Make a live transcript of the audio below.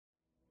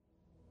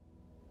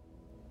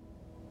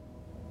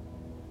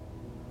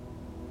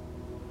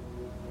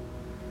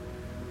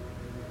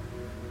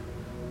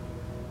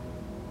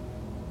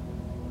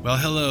Well,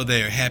 hello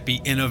there,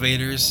 Happy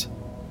Innovators.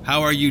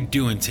 How are you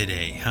doing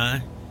today,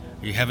 huh?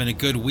 Are you having a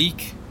good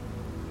week?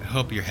 I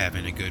hope you're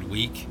having a good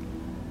week.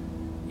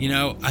 You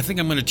know, I think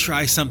I'm going to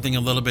try something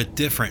a little bit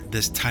different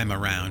this time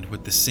around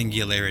with the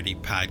Singularity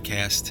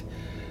Podcast.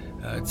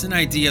 It's an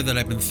idea that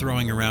I've been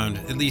throwing around,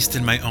 at least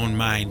in my own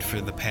mind,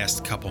 for the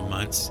past couple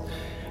months.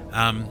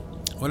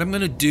 What I'm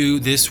going to do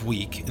this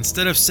week,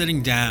 instead of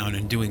sitting down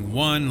and doing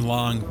one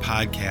long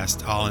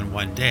podcast all in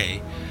one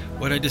day,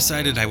 what I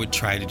decided I would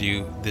try to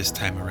do this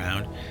time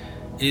around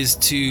is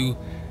to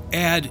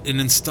add an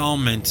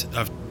installment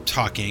of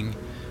talking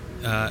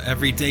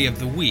every day of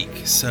the week.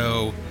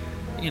 So,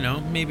 you know,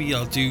 maybe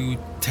I'll do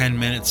 10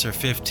 minutes or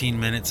 15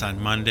 minutes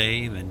on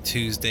Monday, then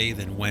Tuesday,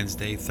 then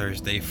Wednesday,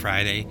 Thursday,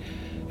 Friday,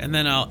 and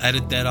then I'll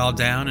edit that all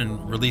down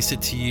and release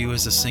it to you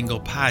as a single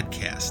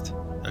podcast,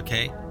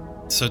 okay?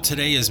 So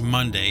today is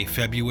Monday,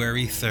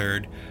 February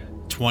 3rd,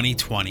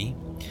 2020,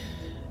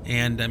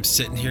 and I'm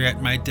sitting here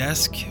at my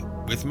desk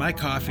with my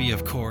coffee,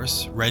 of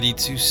course, ready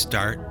to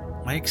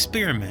start my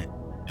experiment.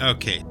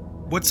 Okay,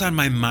 what's on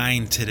my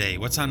mind today?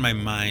 What's on my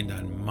mind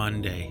on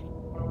Monday?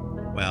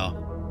 Well,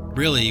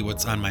 really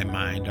what's on my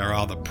mind are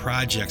all the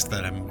projects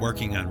that I'm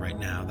working on right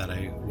now that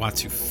I want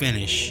to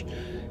finish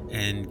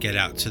and get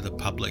out to the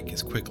public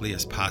as quickly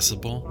as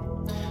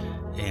possible.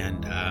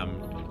 And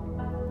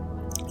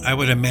I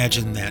would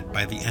imagine that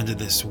by the end of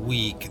this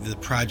week, the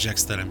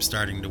projects that I'm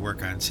starting to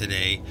work on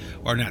today,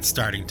 or not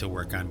starting to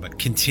work on, but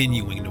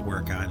continuing to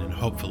work on and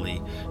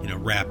hopefully,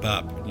 wrap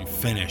up and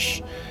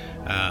finish,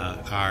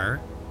 are...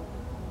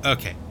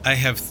 Okay, I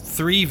have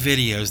 3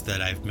 videos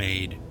that I've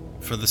made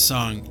for the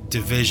song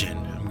Division.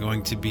 I'm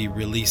going to be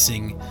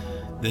releasing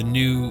the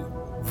new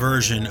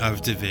version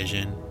of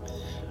Division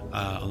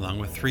along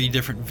with 3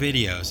 different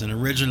videos. And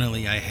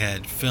originally I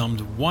had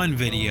filmed one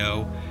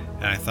video,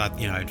 and I thought,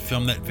 I'd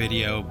film that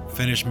video,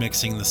 finish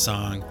mixing the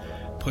song,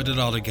 put it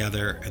all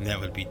together, and that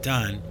would be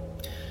done.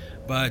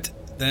 But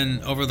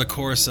then over the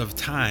course of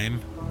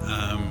time,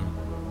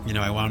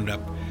 I wound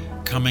up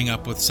coming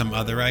up with some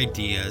other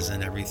ideas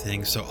and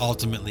everything. So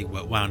ultimately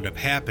what wound up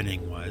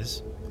happening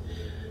was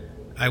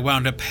I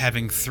wound up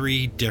having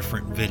 3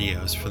 different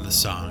videos for the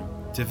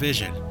song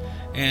Division.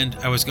 And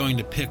I was going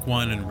to pick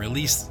one and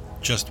release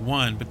just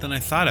one, but then I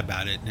thought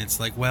about it, and it's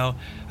like, well,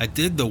 I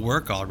did the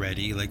work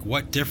already. Like,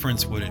 what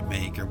difference would it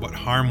make, or what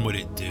harm would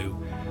it do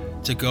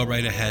to go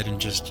right ahead and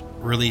just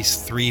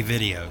release 3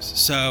 videos?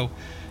 So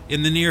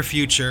in the near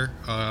future,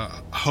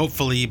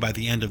 hopefully by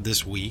the end of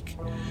this week,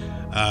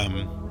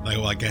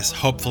 I guess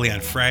hopefully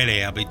on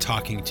Friday, I'll be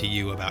talking to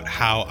you about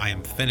how I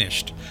am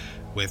finished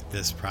with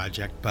this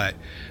project. But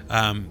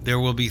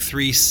there will be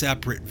 3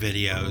 separate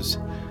videos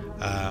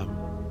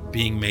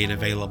being made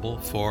available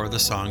for the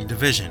song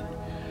Division.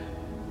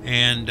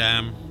 And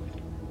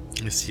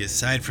let's see,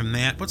 aside from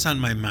that, what's on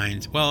my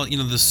mind? Well,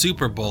 the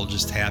Super Bowl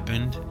just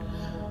happened,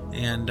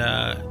 and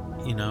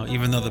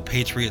even though the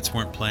Patriots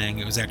weren't playing,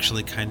 it was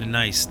actually kind of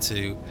nice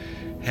to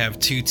have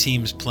 2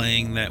 teams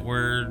playing that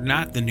were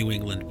not the New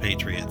England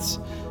Patriots,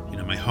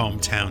 my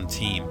hometown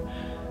team.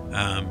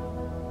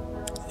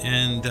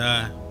 And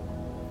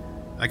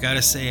I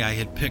gotta say, I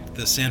had picked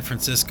the San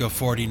Francisco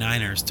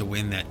 49ers to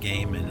win that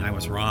game, and I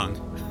was wrong.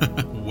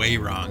 Way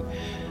wrong.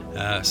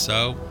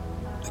 So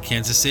the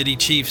Kansas City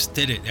Chiefs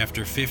did it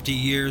after 50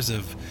 years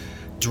of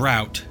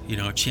drought,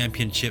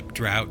 championship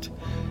drought.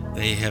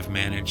 They have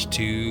managed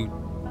to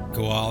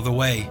go all the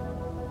way.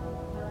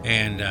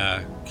 And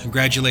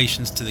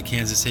congratulations to the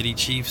Kansas City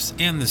Chiefs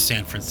and the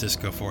San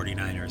Francisco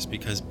 49ers,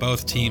 because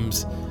both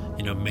teams,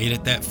 made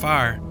it that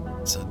far.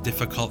 It's a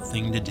difficult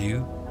thing to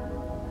do.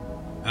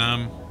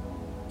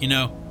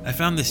 I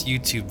found this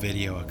YouTube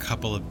video a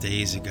couple of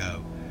days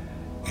ago,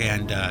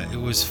 and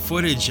it was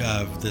footage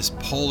of this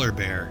polar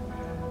bear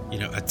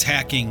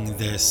attacking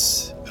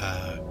this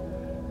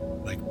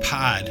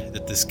pod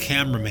that this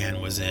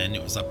cameraman was in.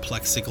 It was a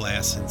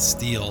plexiglass and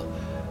steel,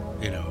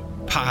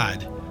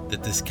 pod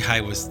that this guy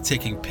was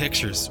taking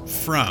pictures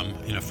from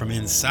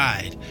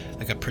inside,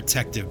 like a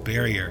protective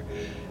barrier.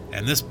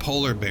 And this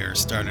polar bear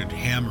started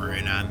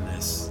hammering on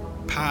this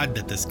pod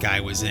that this guy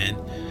was in.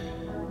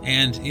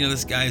 And,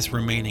 this guy's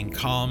remaining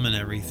calm and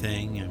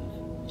everything. And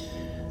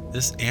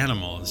this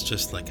animal is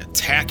just like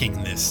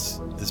attacking this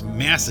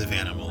massive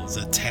animal is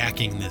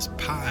attacking this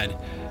pod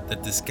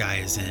that this guy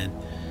is in.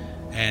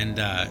 And,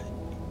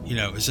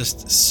 it's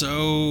just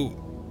so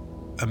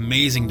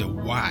amazing to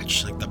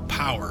watch, like the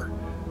power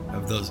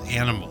of those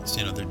animals.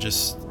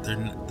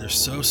 They're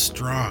so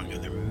strong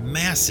and they're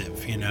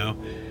massive,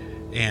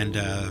 And,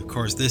 of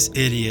course, this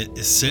idiot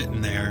is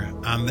sitting there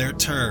on their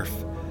turf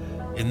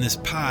in this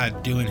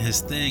pod doing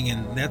his thing.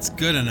 And that's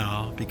good and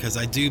all, because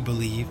I do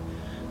believe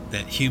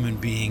that human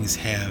beings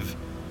have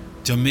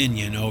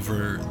dominion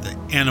over the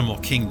animal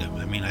kingdom.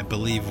 I mean, I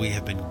believe we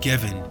have been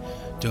given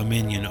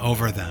dominion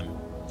over them.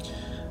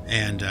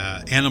 And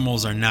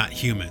animals are not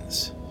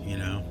humans,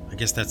 I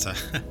guess that's a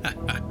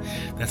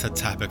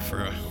topic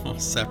for a whole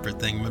separate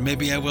thing, but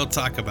maybe I will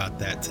talk about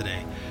that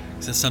today,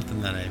 because it's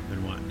something that I've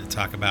been wanting to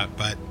talk about.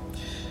 But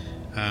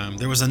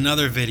there was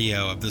another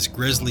video of this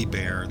grizzly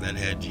bear that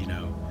had,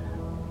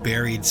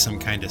 buried some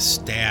kind of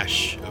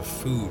stash of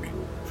food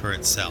for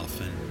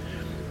itself. And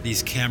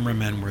these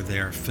cameramen were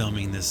there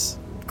filming this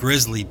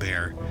grizzly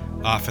bear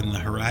off in the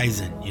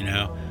horizon,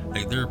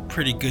 like they're a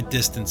pretty good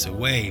distance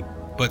away,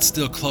 but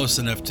still close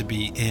enough to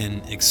be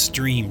in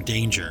extreme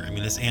danger. I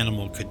mean, this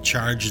animal could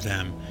charge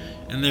them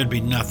and there'd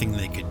be nothing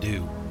they could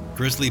do.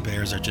 Grizzly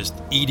bears are just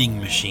eating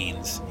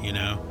machines,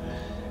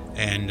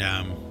 and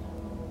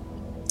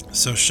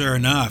so sure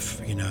enough,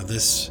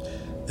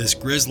 this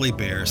grizzly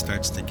bear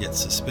starts to get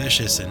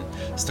suspicious and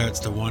starts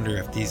to wonder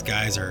if these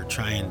guys are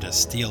trying to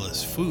steal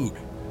his food,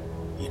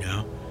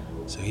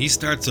 So he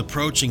starts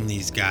approaching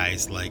these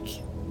guys like,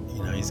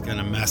 he's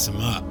gonna mess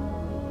them up.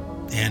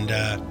 And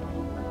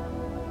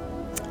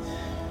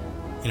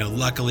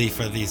luckily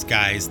for these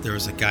guys, there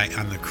was a guy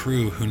on the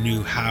crew who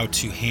knew how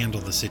to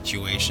handle the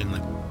situation.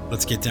 Like,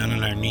 let's get down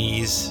on our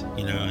knees,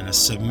 in a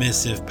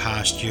submissive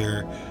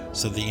posture,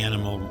 so the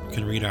animal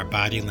can read our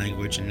body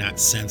language and not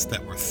sense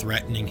that we're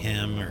threatening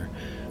him or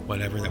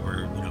whatever, that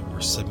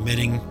we're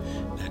submitting,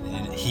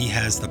 that he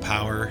has the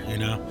power,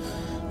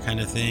 kind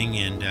of thing.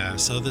 And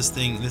so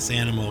this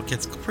animal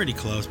gets pretty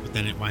close, but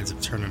then it winds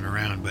up turning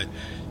around. But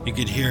you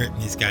could hear it in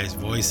these guys'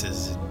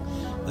 voices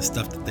and the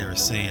stuff that they were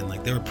saying.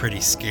 Like, they were pretty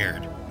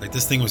scared. Like,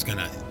 this thing was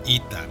gonna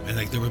eat them, and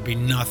like there would be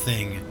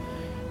nothing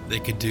they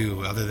could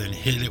do other than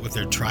hit it with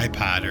their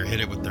tripod or hit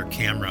it with their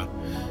camera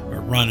or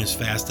run as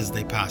fast as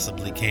they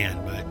possibly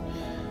can. But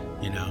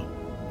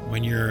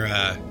when you're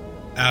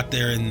out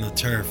there in the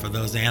turf of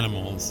those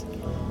animals,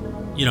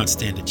 you don't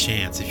stand a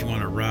chance. If you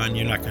want to run,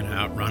 you're not going to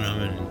outrun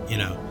them.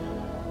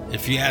 And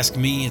if you ask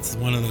me, it's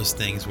one of those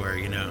things where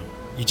you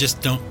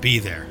just don't be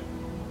there.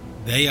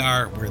 They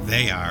are where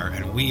they are,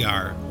 and we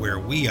are where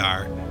we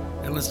are,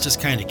 and let's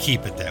just kind of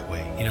keep it that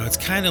way. It's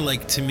kind of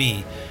like, to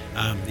me,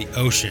 the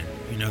ocean.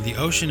 The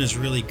ocean is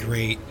really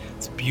great.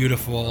 It's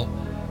beautiful,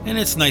 and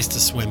it's nice to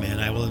swim in.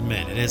 I will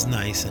admit, it is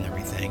nice and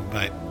everything,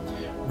 but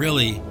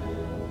really,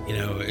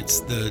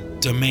 it's the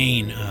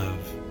domain of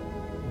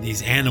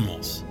these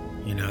animals.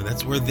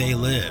 That's where they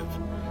live.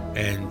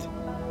 And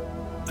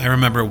I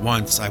remember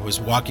once I was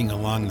walking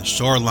along the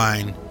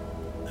shoreline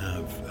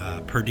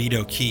of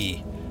Perdido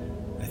Key.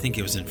 I think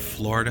it was in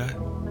Florida.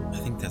 I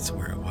think that's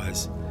where it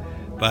was.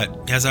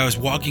 But as I was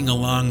walking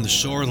along the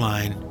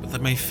shoreline with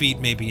my feet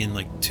maybe in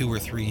like 2 or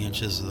 3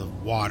 inches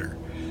of water,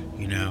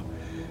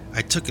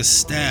 I took a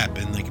step,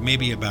 and like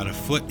maybe about a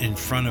foot in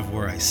front of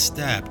where I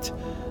stepped,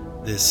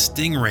 this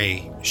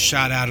stingray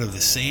shot out of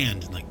the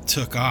sand and like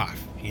took off,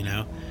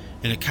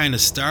 and it kind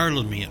of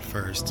startled me at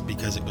first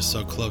because it was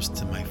so close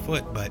to my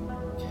foot. But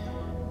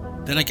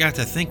then I got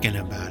to thinking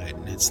about it,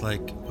 and it's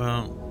like,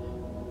 well,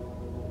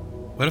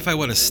 what if I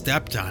would have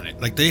stepped on it?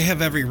 Like, they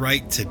have every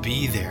right to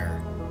be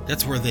there.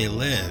 That's where they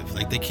live.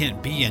 Like, they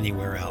can't be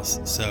anywhere else.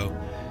 So,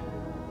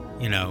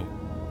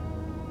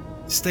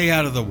 stay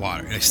out of the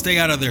water. Like, stay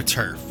out of their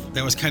turf.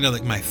 That was kind of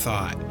like my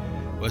thought.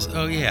 Was,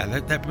 oh yeah,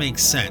 that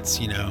makes sense,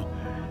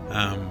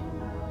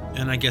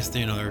 And I guess,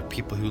 there are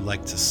people who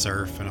like to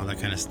surf and all that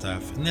kind of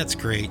stuff. And that's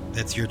great.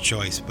 That's your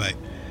choice. But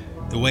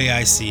the way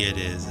I see it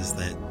is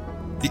that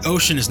the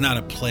ocean is not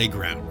a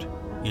playground.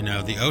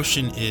 The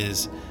ocean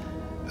is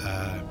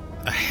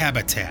a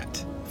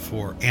habitat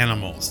for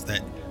animals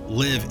that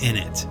live in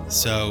it.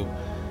 So,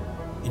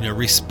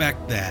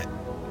 respect that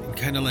and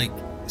kind of like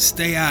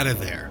stay out of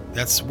there.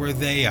 That's where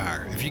they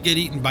are. If you get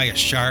eaten by a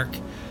shark,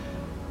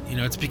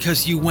 it's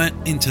because you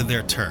went into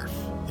their turf.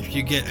 If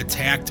you get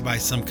attacked by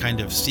some kind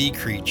of sea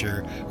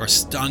creature or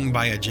stung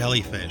by a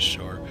jellyfish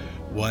or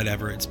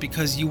whatever, it's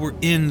because you were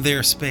in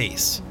their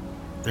space.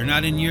 They're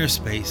not in your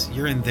space,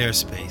 you're in their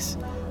space.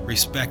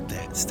 Respect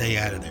that. Stay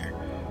out of there.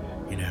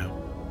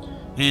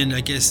 And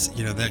I guess,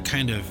 that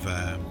kind of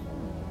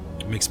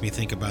makes me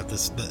think about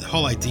the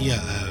whole idea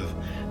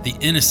of the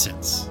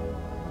innocence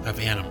of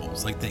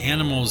animals. Like, the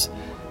animals,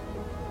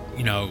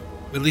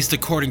 at least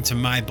according to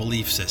my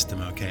belief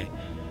system, okay?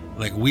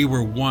 Like, we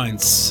were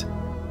once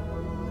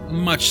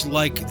much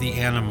like the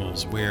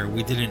animals, where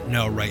we didn't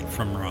know right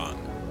from wrong.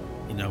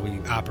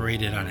 We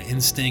operated on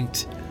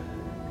instinct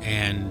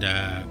and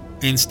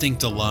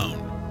instinct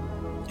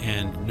alone,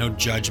 and no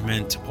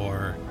judgment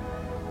or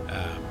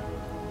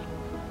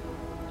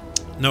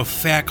no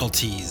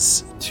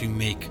faculties to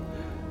make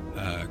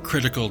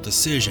critical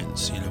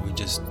decisions.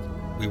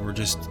 We were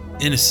just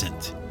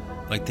innocent,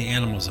 like the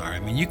animals are.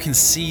 I mean, you can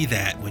see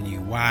that when you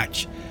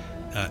watch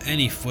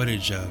any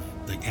footage of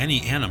like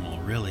any animal,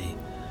 really.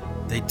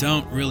 They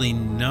don't really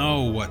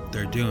know what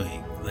they're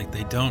doing. Like,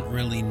 they don't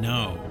really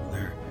know.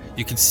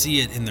 You can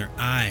see it in their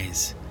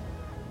eyes,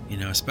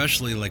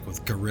 especially like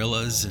with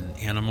gorillas and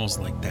animals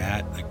like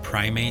that, like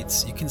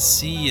primates. You can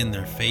see in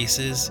their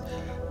faces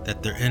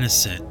that they're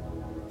innocent.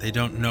 They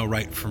don't know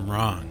right from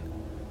wrong.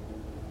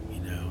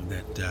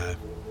 That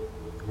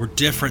we're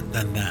different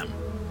than them.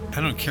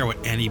 I don't care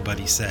what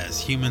anybody says.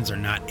 Humans are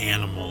not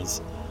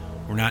animals.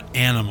 We're not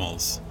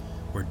animals.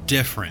 We're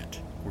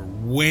different. We're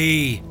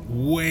way,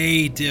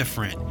 way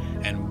different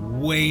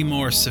and way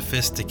more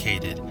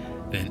sophisticated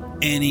than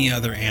any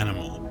other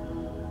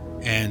animal.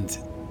 And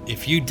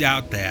if you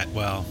doubt that,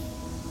 well,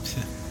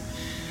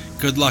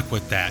 good luck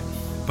with that.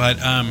 But,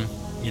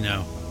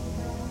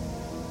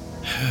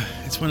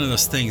 it's one of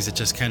those things that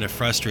just kind of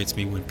frustrates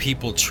me when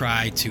people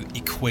try to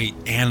equate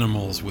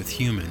animals with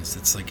humans.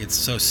 It's like, it's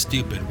so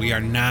stupid. We are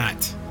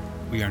not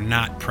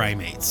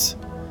primates.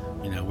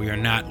 We are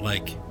not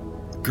like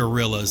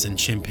gorillas and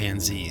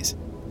chimpanzees.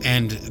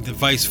 And the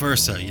vice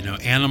versa,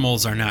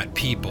 animals are not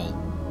people.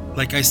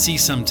 Like I see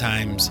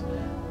sometimes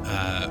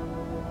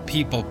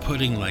people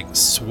putting like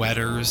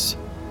sweaters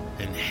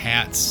and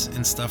hats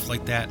and stuff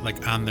like that,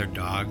 like on their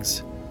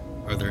dogs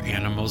or their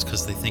animals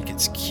because they think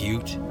it's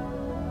cute.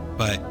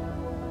 But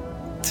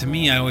to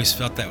me, I always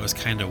felt that was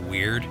kind of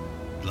weird.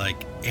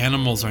 Like,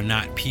 animals are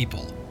not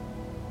people.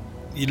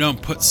 You don't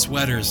put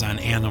sweaters on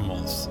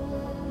animals.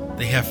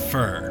 They have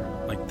fur.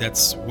 Like,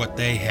 that's what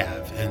they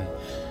have. And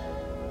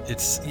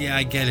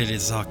I get it.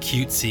 It's all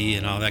cutesy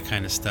and all that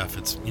kind of stuff.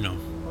 It's,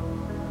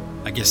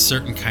 I guess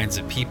certain kinds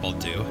of people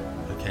do.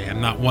 Okay, I'm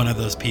not one of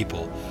those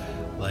people.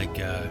 Like,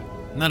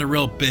 I'm not a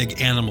real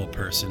big animal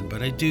person,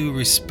 but I do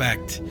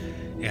respect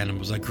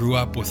animals. I grew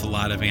up with a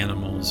lot of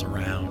animals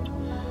around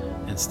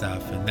and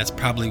stuff, and that's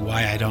probably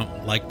why I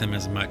don't like them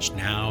as much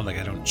now. Like,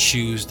 I don't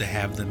choose to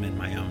have them in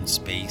my own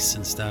space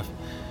and stuff,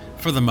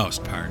 for the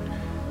most part,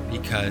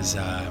 because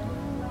I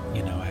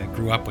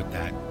grew up with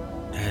that,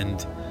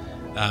 and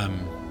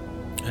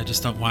I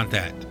just don't want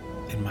that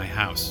in my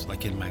house,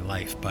 like in my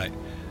life. But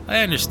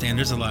I understand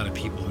there's a lot of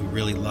people who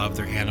really love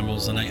their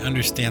animals, and I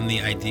understand the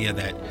idea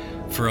that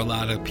for a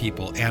lot of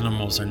people,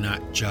 animals are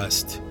not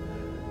just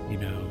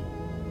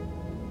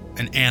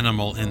an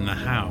animal in the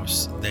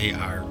house. They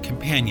are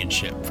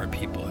companionship for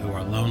people who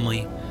are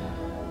lonely.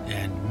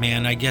 And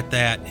man, I get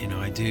that.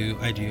 I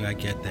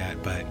get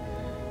that. But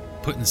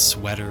putting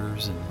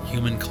sweaters and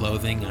human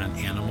clothing on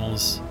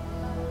animals,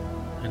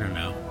 I don't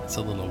know. It's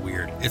a little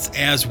weird. It's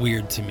as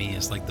weird to me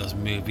as like those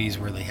movies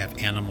where they have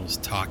animals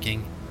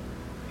talking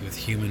with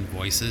human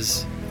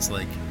voices. It's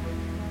like,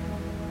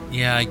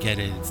 yeah, I get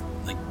it. It's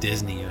like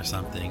Disney or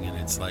something, and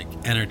it's like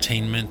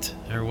entertainment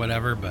or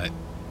whatever, but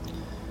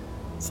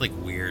it's like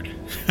weird.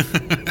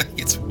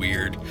 It's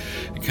weird.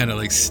 Kind of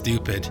like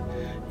stupid,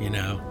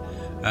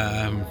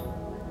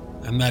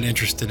 I'm not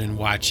interested in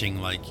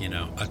watching like,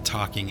 a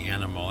talking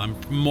animal. I'm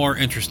more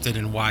interested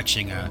in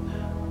watching a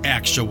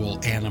actual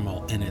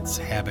animal in its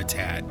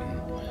habitat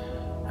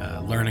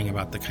and learning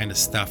about the kind of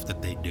stuff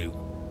that they do,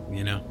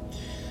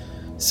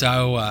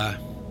 So,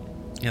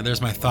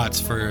 there's my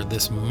thoughts for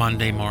this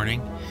Monday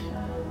morning.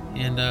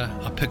 And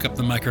I'll pick up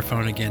the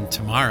microphone again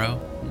tomorrow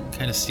and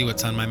kind of see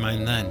what's on my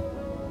mind then.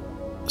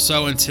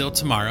 So until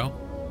tomorrow,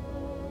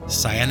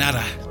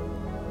 sayonara.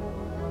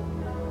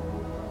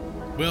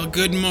 Well,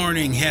 good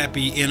morning,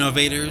 Happy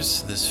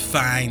Innovators. This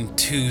fine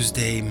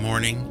Tuesday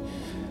morning,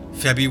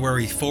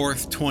 February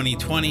 4th,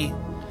 2020.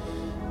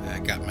 I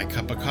got my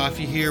cup of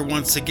coffee here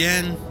once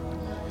again.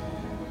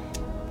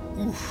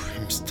 Ooh,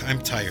 I'm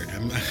tired.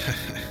 I'm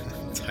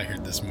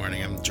tired this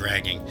morning. I'm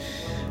dragging.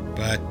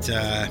 But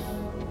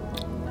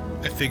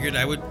I figured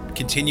I would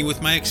continue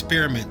with my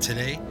experiment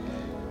today.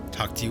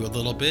 Talk to you a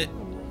little bit.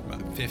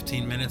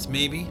 15 minutes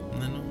maybe,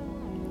 and then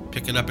I'll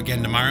pick it up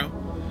again tomorrow.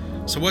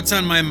 So what's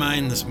on my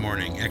mind this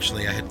morning?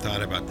 Actually, I had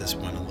thought about this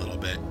one a little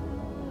bit.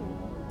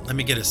 Let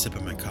me get a sip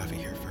of my coffee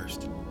here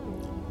first.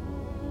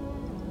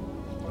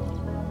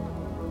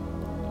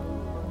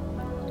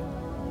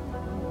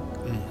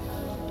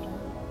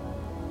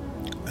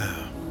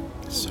 Oh,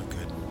 it's so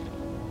good.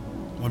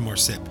 One more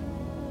sip.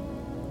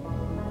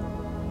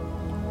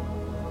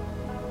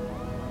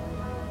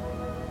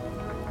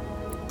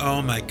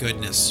 Oh my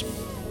goodness.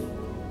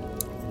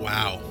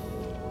 Wow.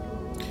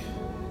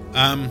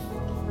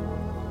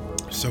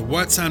 So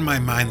what's on my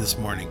mind this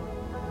morning?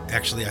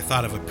 Actually, I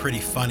thought of a pretty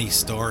funny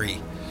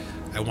story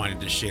I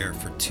wanted to share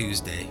for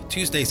Tuesday.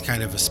 Tuesday's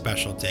kind of a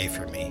special day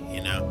for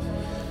me,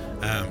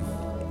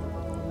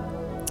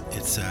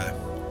 It's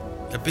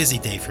a busy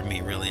day for me,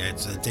 really.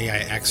 It's a day I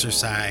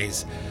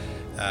exercise.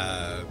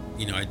 I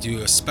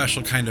do a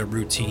special kind of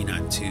routine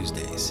on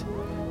Tuesdays.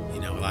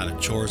 A lot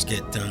of chores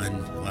get done,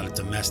 a lot of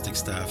domestic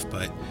stuff,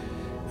 but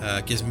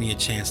it gives me a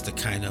chance to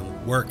kind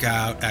of work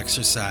out,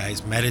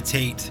 exercise,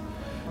 meditate,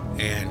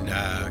 and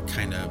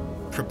kind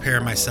of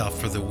prepare myself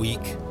for the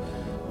week,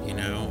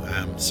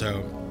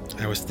 So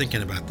I was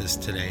thinking about this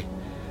today.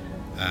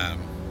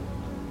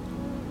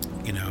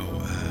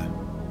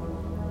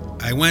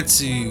 I went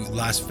to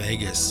Las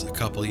Vegas a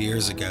couple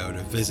years ago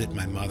to visit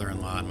my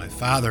mother-in-law and my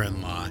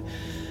father-in-law,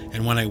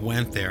 and when I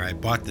went there, I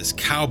bought this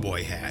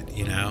cowboy hat,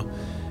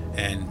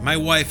 and my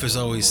wife has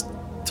always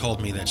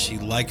told me that she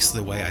likes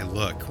the way I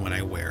look when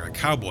I wear a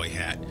cowboy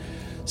hat.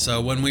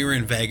 So when we were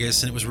in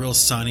Vegas and it was real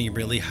sunny,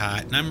 really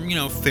hot, and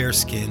I'm,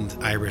 fair-skinned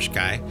Irish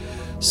guy,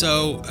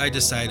 so I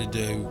decided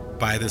to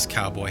buy this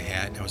cowboy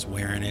hat. I was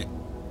wearing it,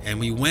 and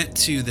we went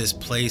to this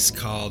place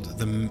called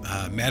the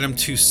Madame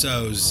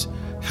Tussauds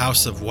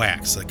House of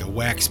Wax, like a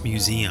wax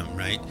museum,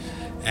 right?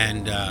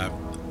 And a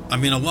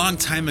long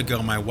time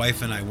ago, my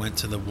wife and I went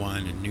to the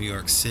one in New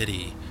York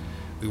City.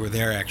 We were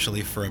there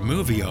actually for a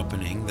movie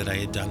opening that I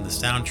had done the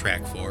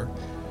soundtrack for,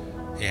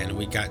 and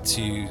we got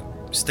to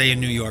stay in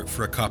New York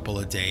for a couple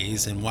of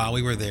days, and while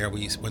we were there,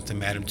 we went to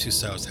Madame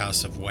Tussauds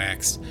House of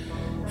Wax,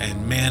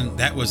 and man,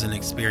 that was an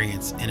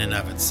experience in and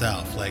of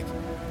itself. Like,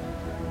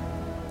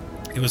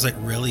 it was like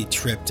really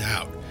tripped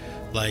out.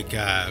 Like,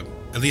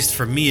 at least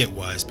for me it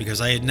was,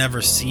 because I had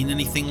never seen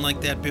anything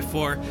like that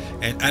before.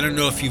 And I don't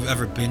know if you've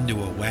ever been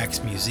to a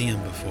wax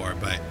museum before,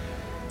 but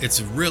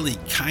it's really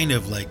kind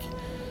of like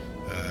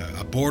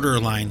a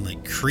borderline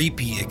like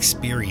creepy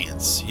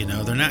experience. You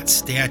know, they're not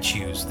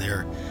statues,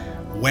 they're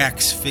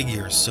wax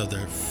figures, so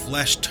they're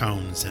flesh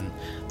tones and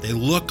they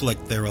look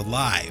like they're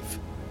alive.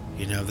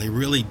 You know, they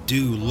really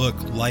do look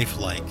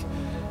lifelike.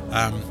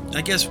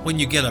 I guess when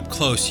you get up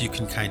close, you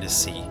can kind of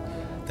see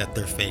that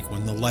they're fake.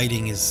 When the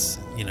lighting is,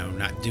 you know,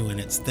 not doing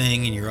its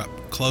thing and you're up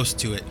close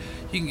to it,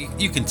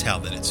 you can tell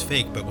that it's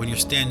fake. But when you're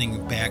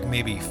standing back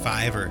maybe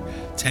 5 or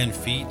 10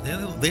 feet,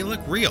 they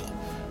look real.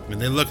 I mean,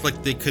 they look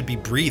like they could be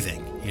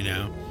breathing, you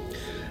know.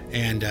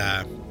 And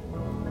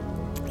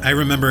I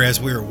remember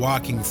as we were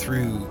walking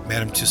through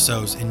Madame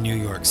Tussauds in New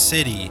York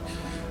City,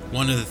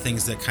 one of the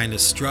things that kind of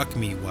struck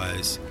me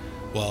was,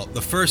 well,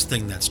 the first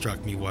thing that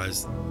struck me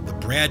was the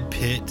Brad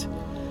Pitt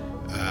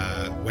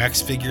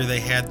wax figure they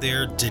had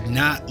there did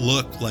not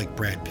look like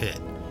Brad Pitt.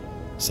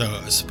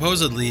 So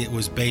supposedly it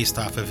was based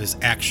off of his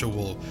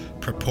actual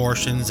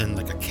proportions and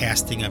like a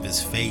casting of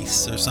his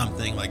face or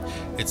something. Like,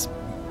 it's,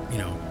 you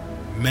know,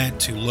 meant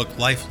to look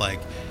lifelike.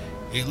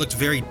 It looked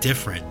very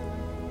different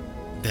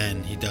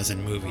than he does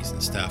in movies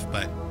and stuff.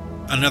 But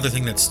another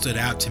thing that stood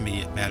out to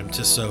me at Madame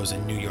Tussauds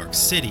in New York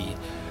City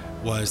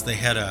was they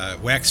had a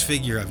wax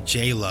figure of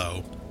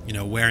J-Lo, you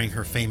know, wearing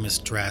her famous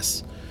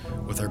dress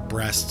with her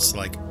breasts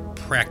like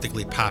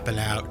practically popping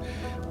out.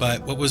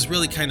 But what was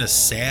really kind of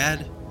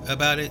sad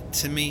about it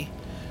to me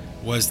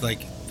was like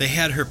they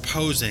had her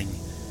posing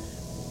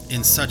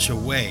in such a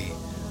way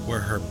where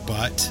her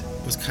butt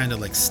was kind of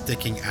like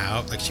sticking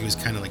out, like she was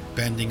kind of like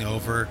bending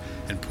over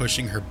and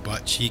pushing her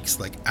butt cheeks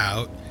like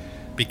out,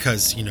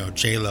 because, you know,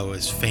 J-Lo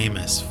is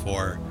famous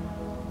for,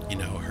 you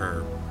know,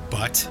 her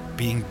butt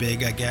being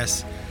big, I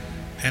guess.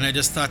 And I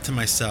just thought to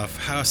myself,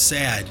 how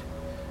sad,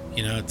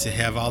 you know, to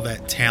have all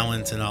that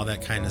talent and all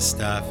that kind of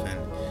stuff. And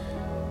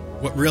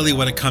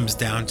what it comes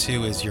down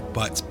to is your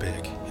butt's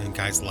big, and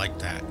guys like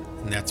that.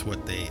 And that's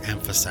what they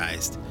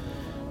emphasized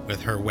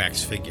with her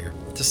wax figure.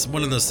 Just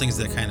one of those things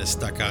that kind of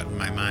stuck out in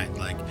my mind.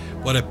 Like,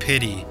 what a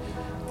pity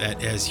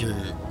that as your,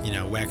 you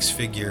know, wax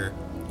figure,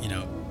 you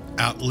know,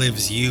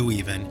 outlives you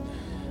even,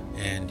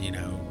 and, you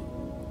know,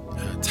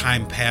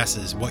 time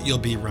passes, what you'll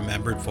be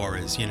remembered for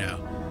is, you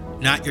know,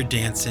 not your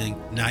dancing,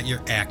 not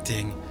your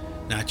acting,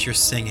 not your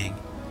singing.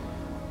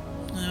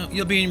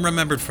 You'll be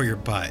remembered for your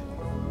butt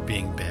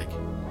being big,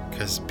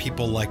 because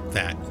people like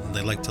that.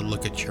 They like to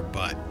look at your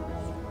butt.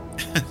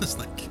 It's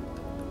like,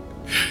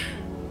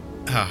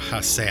 oh, how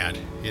sad,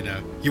 you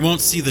know. You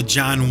won't see the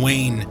John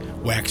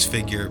Wayne wax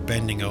figure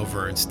bending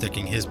over and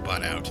sticking his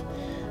butt out,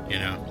 you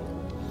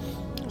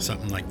know.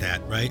 Something like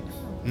that, right?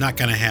 Not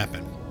gonna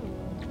happen.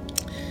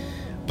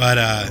 But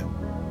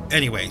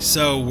anyway,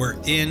 so we're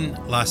in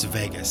Las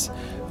Vegas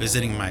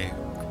visiting my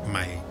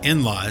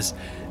in-laws,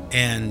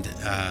 and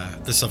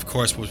this, of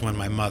course, was when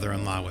my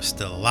mother-in-law was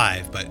still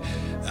alive. But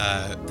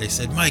they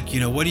said, Mike, you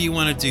know, what do you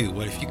want to do?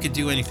 What if you could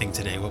do anything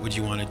today? What would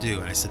you want to do?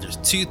 And I said, there's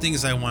 2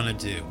 things I want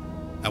to do.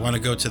 I want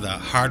to go to the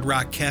Hard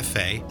Rock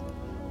Cafe,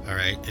 all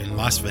right, in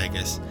Las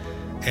Vegas,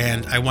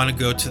 and I want to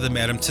go to the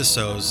Madame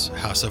Tussauds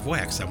House of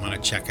Wax. I want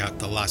to check out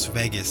the Las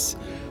Vegas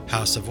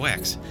House of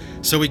Wax.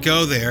 So we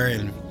go there,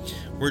 and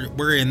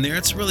we're in there.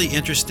 It's really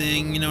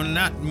interesting, you know,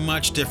 not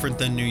much different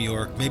than New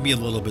York, maybe a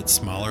little bit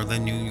smaller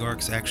than New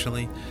York's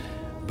actually.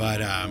 But,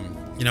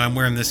 you know, I'm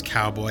wearing this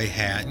cowboy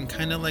hat and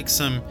kind of like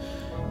some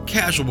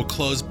casual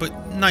clothes, but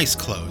nice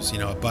clothes, you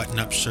know, a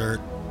button-up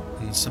shirt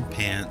and some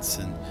pants,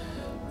 and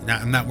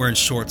I'm not wearing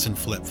shorts and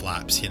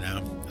flip-flops, you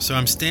know. So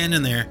I'm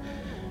standing there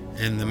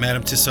in the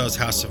Madame Tussauds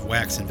House of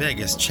Wax in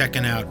Vegas,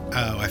 checking out,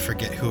 oh, I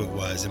forget who it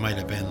was. It might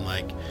have been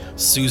like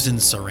Susan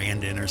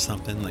Sarandon or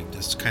something, like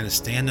just kind of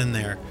standing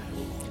there.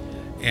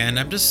 And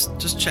I'm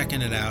just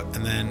checking it out.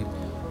 And then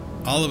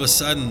all of a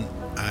sudden,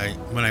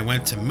 when I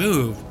went to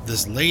move,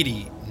 this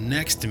lady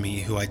next to me,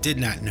 who I did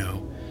not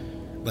know,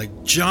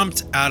 like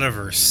jumped out of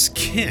her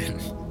skin.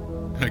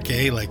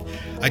 Okay, like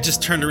I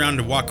just turned around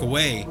to walk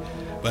away,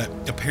 but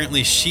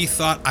apparently she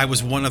thought I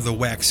was one of the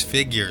wax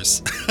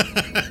figures.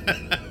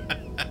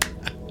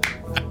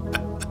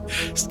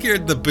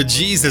 Scared the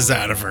bejesus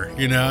out of her,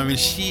 you know. I mean,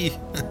 she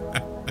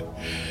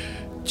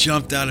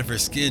jumped out of her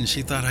skin.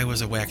 She thought I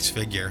was a wax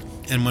figure.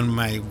 And when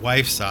my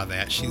wife saw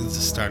that, she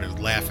just started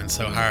laughing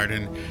so hard.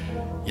 And,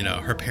 you know,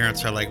 her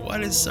parents are like,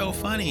 what is so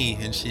funny?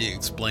 And she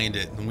explained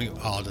it, and we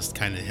all just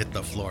kind of hit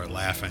the floor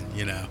laughing,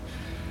 you know.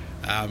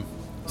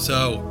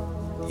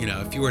 So, you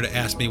know, if you were to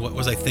ask me what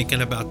was I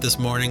thinking about this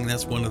morning,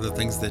 that's one of the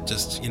things that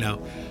just, you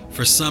know,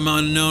 for some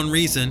unknown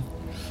reason,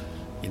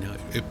 you know,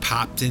 it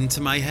popped into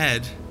my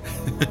head.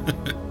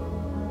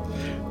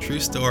 True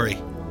story.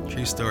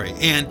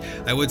 And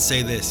I would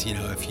say this, you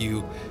know, if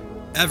you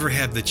ever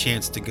have the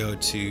chance to go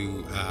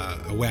to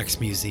a wax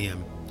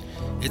museum,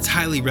 it's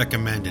highly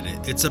recommended.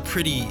 It's a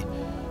pretty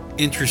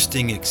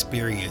interesting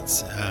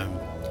experience,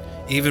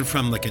 even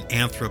from like an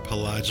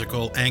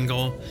anthropological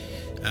angle.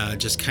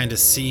 Just kind of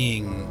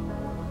seeing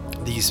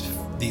these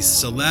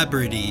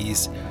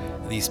celebrities,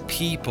 these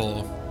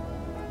people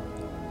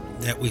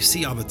that we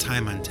see all the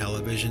time on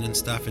television and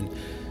stuff, and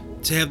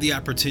to have the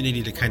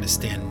opportunity to kind of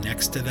stand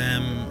next to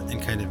them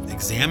and kind of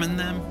examine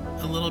them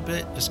a little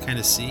bit, just kind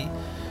of see,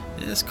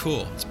 it's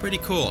cool. It's pretty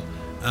cool.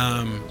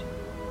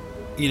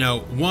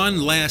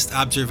 One last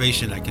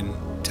observation I can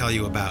tell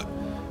you about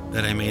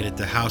that I made at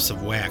the House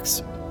of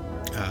Wax,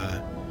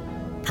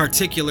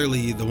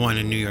 particularly the one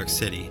in New York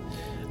City,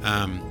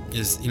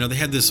 is, they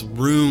had this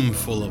room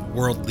full of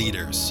world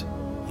leaders,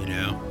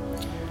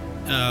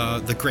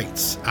 the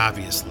greats,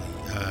 obviously.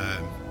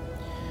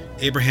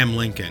 Abraham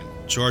Lincoln,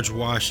 George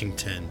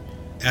Washington,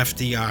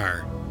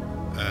 FDR,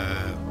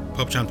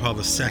 Pope John Paul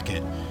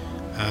II,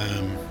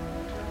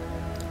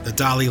 the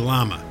Dalai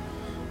Lama,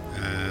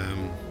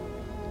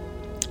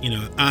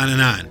 on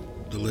and on,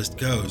 the list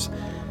goes.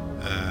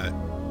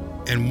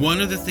 And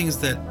one of the things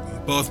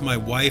that both my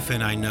wife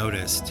and I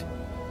noticed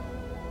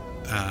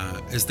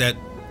is that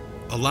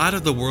a lot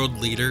of the world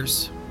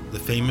leaders, the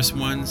famous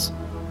ones,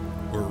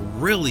 were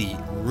really,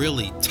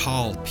 really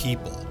tall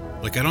people.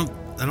 Like, I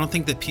don't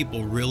think that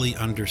people really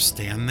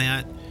understand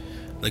that.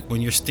 Like,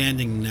 when you're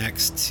standing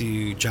next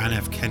to John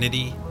F.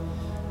 Kennedy,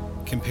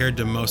 compared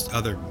to most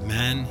other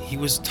men, he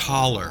was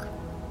taller.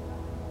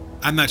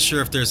 I'm not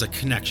sure if there's a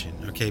connection,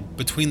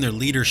 between their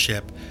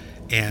leadership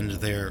and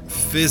their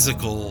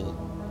physical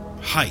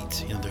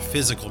height, their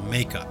physical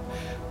makeup.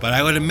 But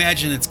I would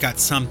imagine it's got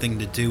something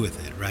to do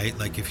with it, right?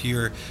 Like, if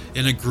you're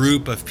in a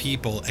group of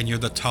people and you're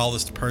the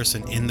tallest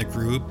person in the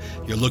group,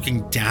 you're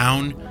looking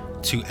down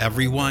to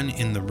everyone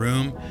in the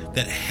room,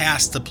 that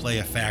has to play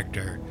a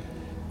factor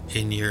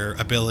in your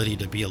ability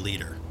to be a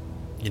leader,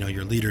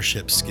 your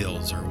leadership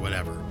skills or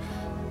whatever.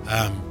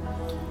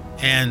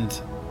 And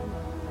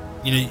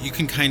you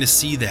can kind of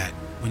see that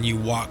when you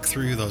walk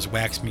through those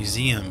wax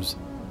museums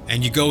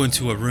and you go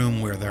into a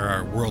room where there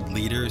are world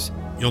leaders.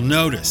 You'll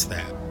notice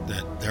that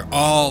they're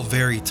all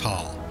very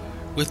tall,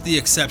 with the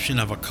exception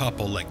of a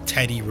couple like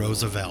Teddy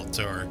Roosevelt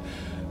or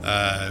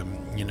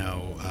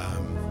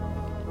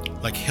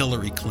like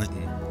Hillary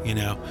Clinton,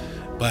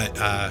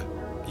 but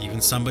even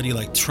somebody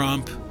like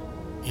Trump,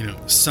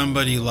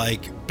 somebody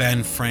like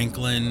Ben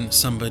Franklin,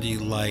 somebody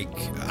like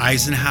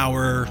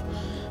Eisenhower,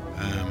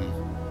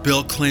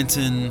 Bill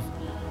Clinton,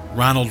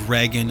 Ronald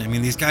Reagan. I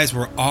mean, these guys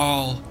were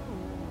all,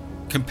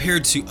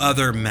 compared to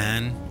other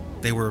men,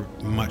 they were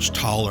much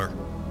taller,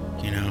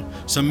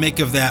 So make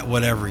of that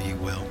whatever you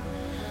will.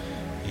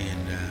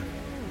 And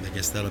I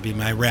guess that'll be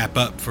my wrap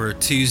up for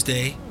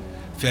Tuesday,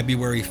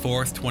 February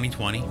 4th,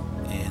 2020.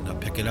 And I'll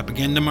pick it up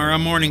again tomorrow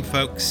morning,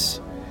 folks.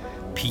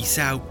 Peace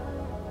out.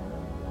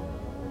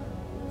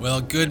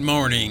 Well, good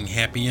morning,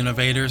 Happy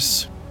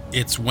Innovators.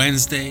 It's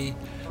Wednesday,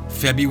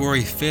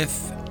 February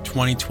 5th,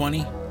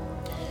 2020.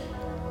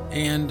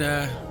 And,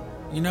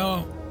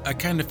 I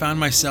kind of found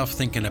myself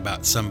thinking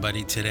about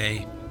somebody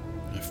today,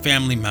 a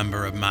family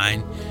member of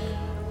mine,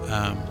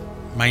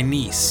 my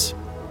niece,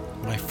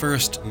 my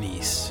first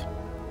niece,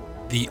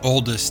 the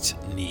oldest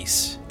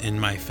niece in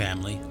my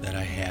family that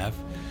I have.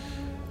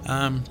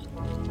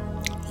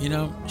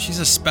 She's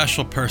a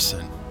special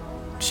person.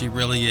 She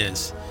really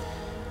is.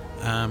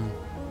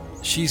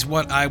 She's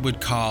what I would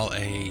call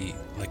a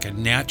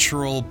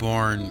natural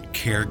born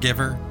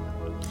caregiver.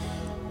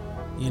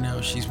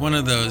 She's one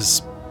of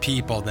those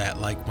people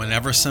that, like,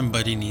 whenever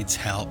somebody needs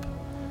help,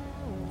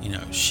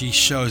 she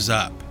shows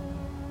up.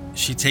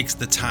 She takes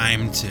the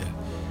time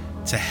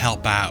to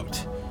help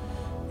out.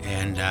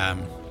 And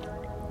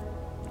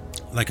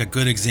like, a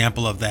good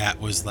example of that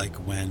was like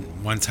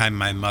when one time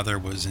my mother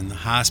was in the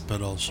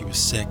hospital. She was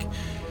sick.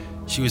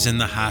 She was in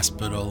the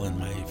hospital, and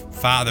my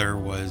father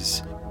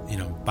was,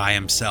 by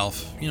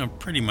himself,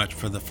 pretty much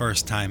for the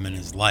first time in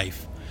his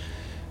life,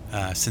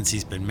 since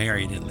he's been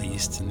married, at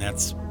least. And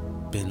that's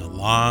been a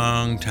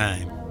long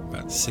time,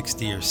 about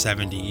 60 or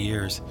 70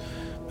 years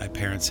my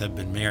parents have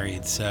been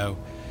married. So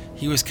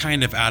he was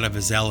kind of out of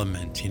his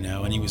element,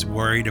 and he was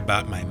worried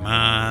about my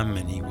mom,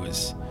 and he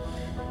was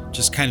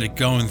just kind of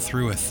going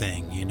through a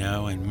thing,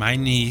 and my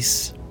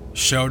niece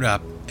showed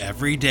up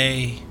every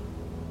day.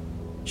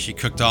 She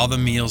cooked all the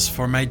meals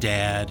for my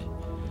dad.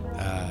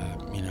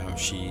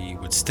 She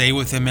would stay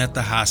with him at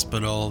the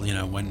hospital,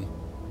 when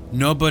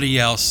nobody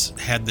else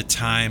had the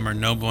time or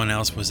no one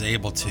else was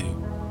able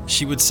to.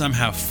 She would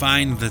somehow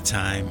find the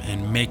time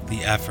and make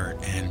the effort.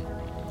 And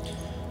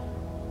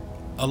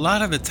a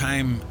lot of the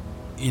time,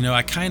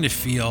 I kind of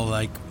feel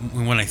like,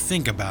 when I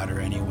think about her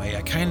anyway,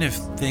 I kind of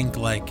think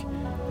like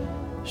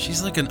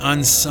she's like an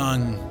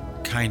unsung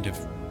kind of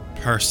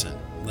person.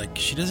 Like,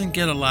 she doesn't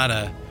get a lot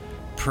of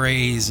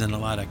praise and a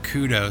lot of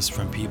kudos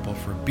from people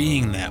for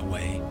being that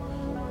way.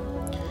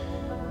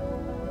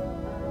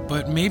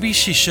 But maybe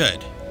she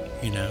should,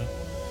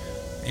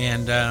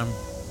 And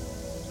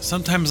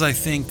sometimes I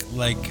think,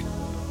 like,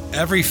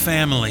 every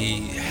family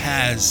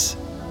has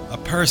a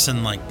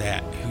person like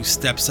that who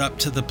steps up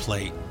to the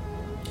plate,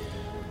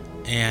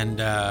 and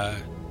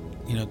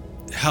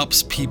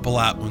helps people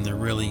out when they're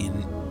really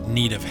in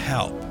need of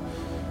help.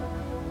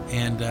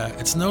 And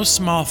it's no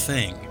small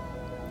thing,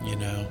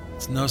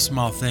 it's no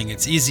small thing.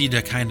 It's easy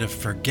to kind of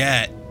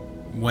forget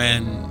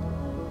when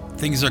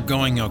things are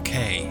going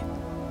okay,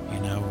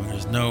 when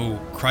there's no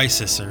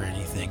crisis or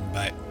anything.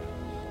 But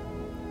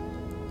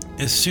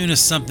as soon as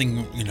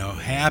something,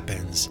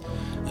 happens,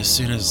 as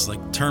soon as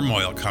like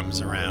turmoil comes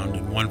around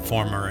in one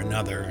form or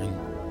another,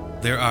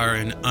 and there are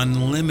an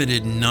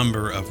unlimited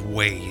number of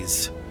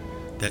ways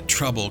that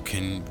trouble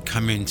can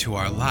come into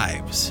our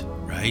lives,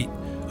 right?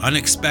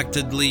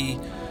 Unexpectedly,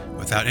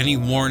 without any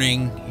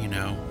warning,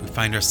 we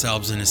find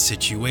ourselves in a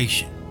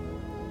situation.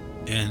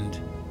 And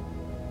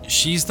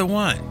she's the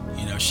one,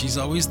 she's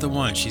always the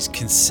one. She's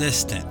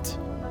consistent.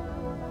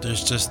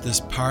 There's just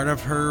this part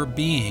of her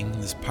being,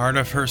 this part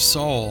of her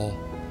soul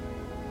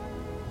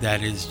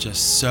that is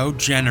just so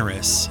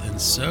generous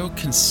and so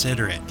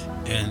considerate.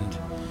 And,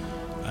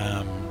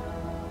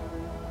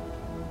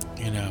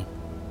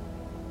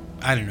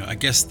 I don't know. I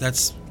guess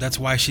that's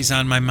why she's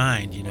on my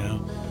mind,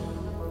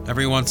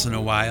 Every once in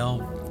a while,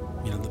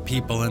 the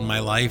people in my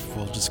life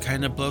will just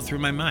kind of blow through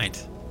my mind,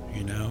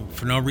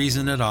 for no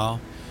reason at all.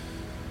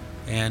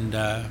 And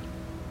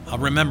I'll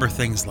remember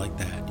things like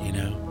that,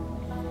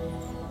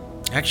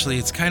 Actually,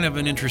 it's kind of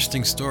an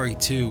interesting story,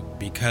 too,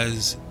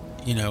 because,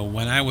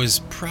 when I was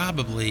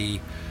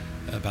probably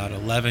about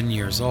 11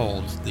 years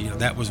old,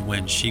 that was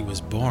when she was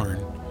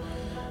born.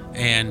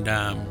 And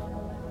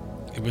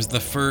it was the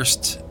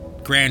first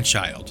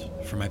grandchild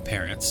for my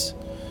parents.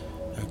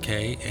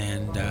 Okay,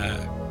 and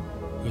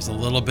it was a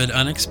little bit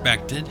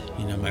unexpected.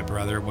 My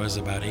brother was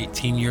about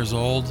 18 years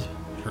old.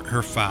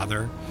 Her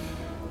father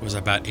was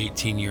about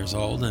 18 years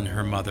old, and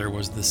her mother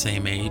was the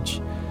same age.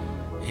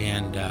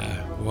 And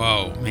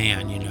whoa,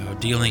 man,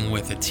 dealing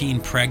with a teen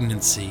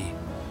pregnancy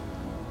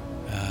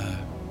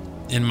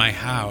in my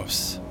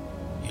house,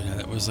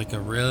 that was like a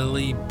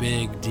really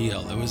big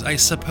deal. It was, I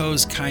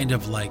suppose, kind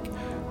of like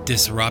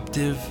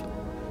disruptive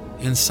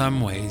in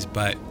some ways,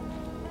 but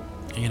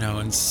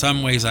in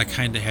some ways I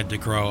kind of had to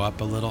grow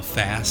up a little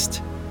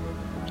fast,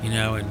 and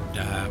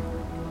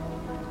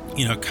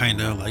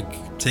kind of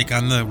like take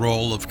on the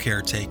role of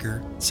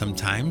caretaker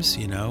sometimes.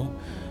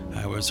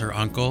 I was her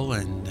uncle,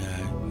 and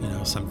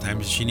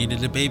sometimes she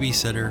needed a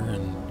babysitter,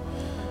 and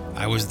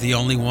I was the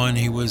only one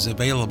who was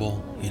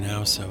available,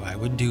 so I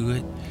would do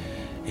it.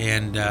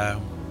 And I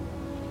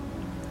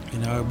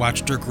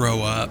watched her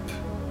grow up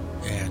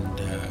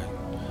and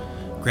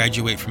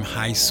graduate from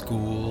high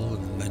school,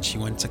 and then she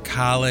went to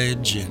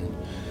college, and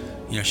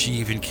she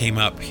even came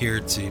up here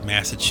to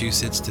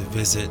Massachusetts to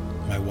visit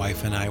my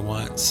wife and I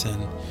once,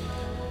 and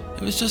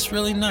it was just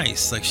really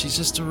nice. Like, she's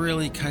just a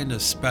really kind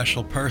of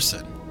special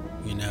person,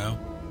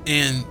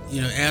 And,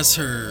 as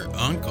her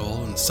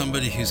uncle and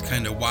somebody who's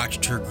kind of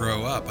watched her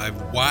grow up, I've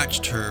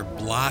watched her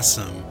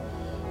blossom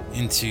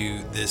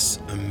into this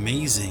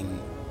amazing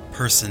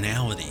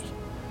personality,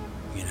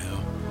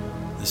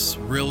 this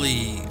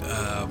really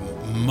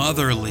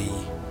motherly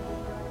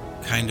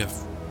kind of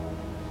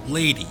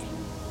lady.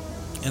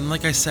 And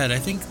like I said, I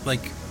think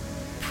like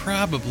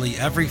probably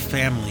every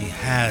family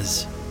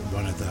has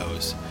one of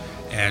those.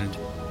 And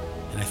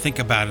I think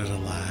about it a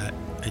lot.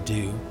 I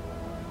do.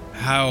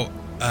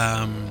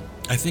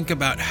 I think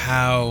about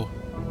how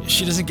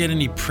she doesn't get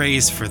any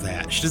praise for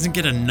that. She doesn't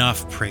get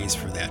enough praise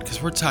for that,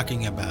 because we're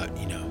talking about,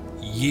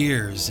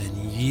 years and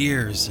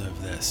years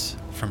of this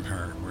from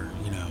her, where,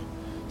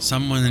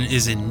 someone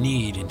is in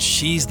need and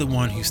she's the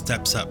one who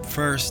steps up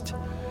first.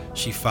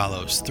 She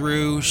follows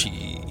through.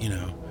 She,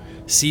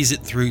 sees it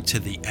through to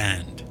the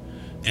end,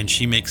 and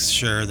she makes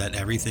sure that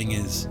everything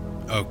is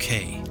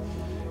okay.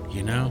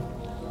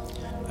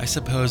 I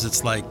suppose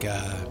it's like,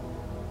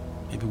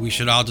 maybe we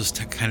should all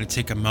just kind of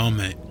take a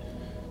moment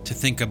to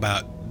think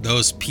about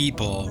those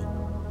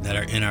people that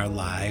are in our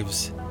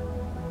lives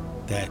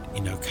that,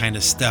 kind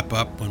of step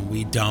up when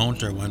we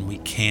don't or when we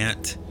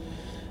can't.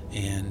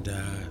 And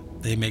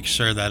they make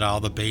sure that all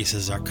the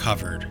bases are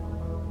covered,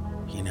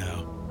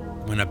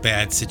 when a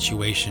bad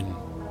situation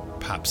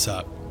pops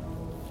up.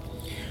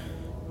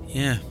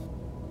 Yeah.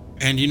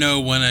 And,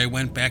 when I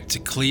went back to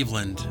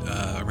Cleveland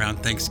around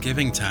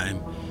Thanksgiving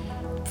time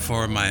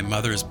for my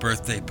mother's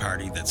birthday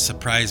party, that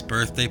surprise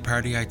birthday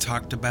party I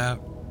talked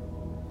about,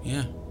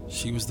 yeah,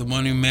 she was the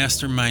one who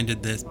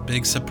masterminded this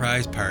big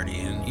surprise party.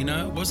 And,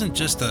 it wasn't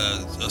just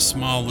a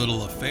small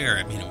little affair.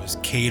 I mean, it was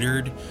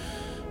catered.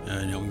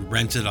 We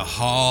rented a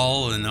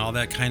hall and all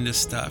that kind of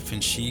stuff.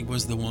 And she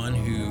was the one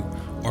who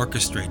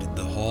orchestrated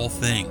the whole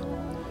thing,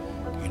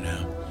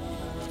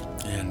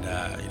 And,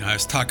 I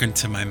was talking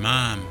to my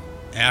mom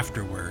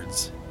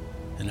afterwards,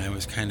 and I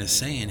was kind of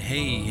saying,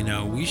 hey,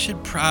 we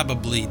should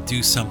probably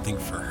do something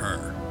for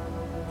her.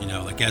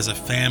 Like as a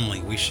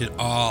family, we should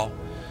all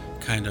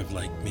kind of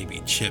like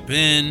maybe chip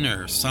in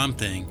or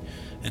something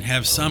and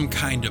have some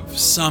kind of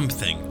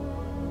something,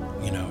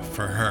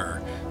 for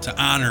her,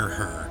 to honor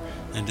her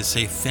and to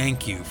say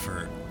thank you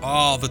for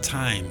all the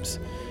times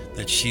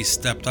that she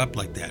stepped up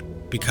like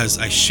that. Because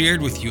I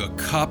shared with you a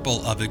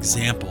couple of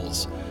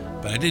examples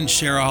But I didn't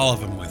share all of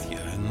them with you.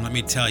 And let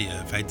me tell you,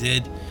 if I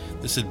did,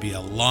 this would be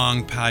a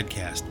long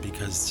podcast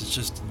because it's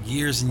just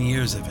years and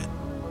years of it.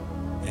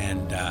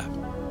 And,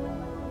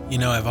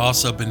 I've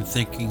also been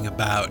thinking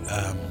about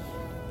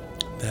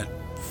that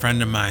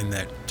friend of mine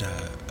that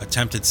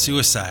attempted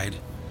suicide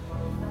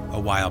a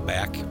while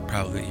back,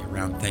 probably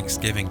around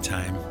Thanksgiving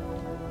time.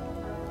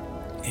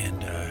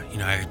 And,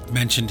 I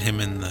mentioned him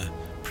in the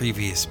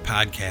previous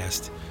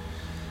podcast.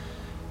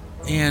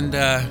 And,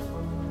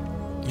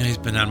 he's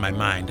been on my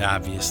mind,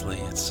 obviously.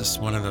 It's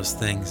just one of those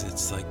things.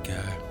 It's like,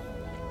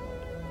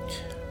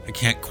 I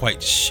can't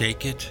quite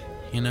shake it,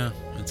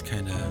 It's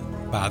kind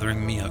of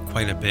bothering me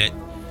quite a bit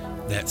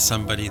that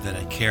somebody that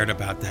I cared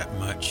about that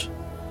much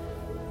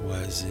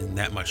was in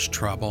that much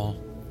trouble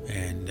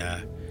and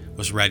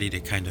was ready to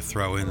kind of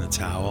throw in the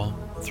towel,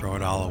 throw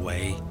it all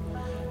away.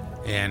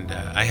 And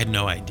I had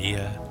no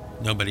idea.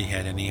 Nobody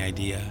had any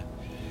idea.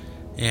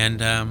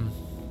 And I've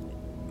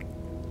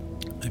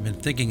been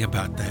thinking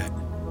about that,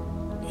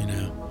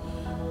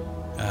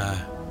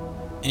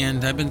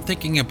 and I've been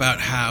thinking about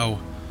how,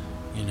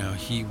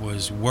 he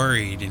was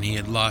worried and he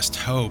had lost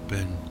hope.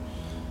 And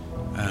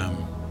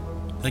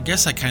I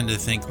guess I kind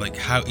of think like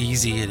how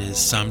easy it is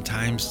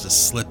sometimes to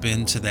slip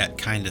into that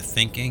kind of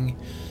thinking,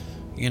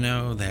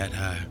 that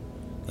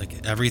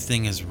like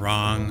everything is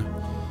wrong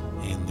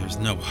and there's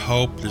no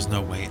hope, there's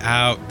no way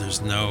out,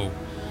 there's no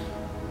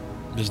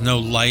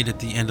light at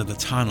the end of the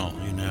tunnel,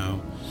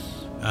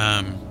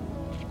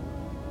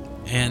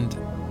 and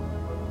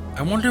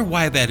I wonder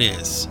why that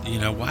is.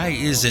 Why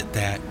is it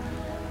that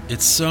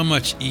it's so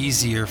much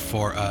easier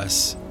for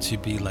us to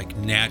be like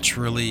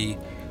naturally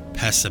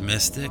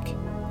pessimistic,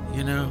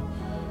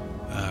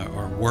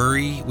 or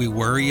worry. We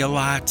worry a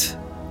lot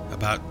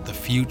about the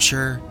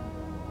future,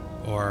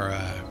 or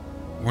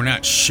we're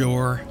not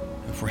sure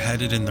if we're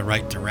headed in the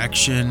right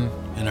direction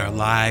in our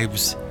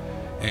lives.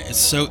 It's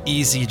so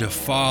easy to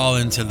fall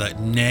into that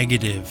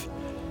negative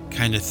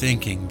kind of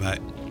thinking. But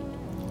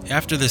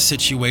after the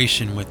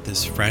situation with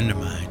this friend of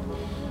mine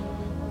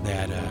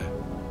that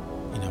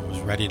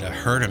was ready to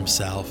hurt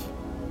himself,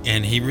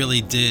 and he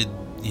really did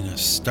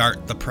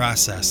start the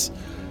process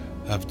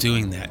of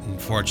doing that, and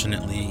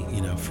fortunately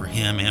for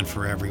him and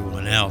for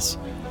everyone else,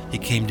 he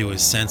came to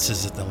his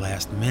senses at the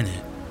last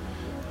minute.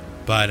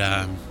 But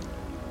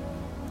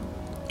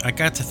I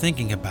got to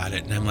thinking about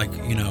it, and I'm like,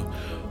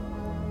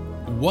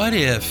 what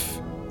if,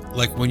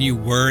 like, when you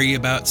worry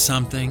about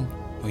something,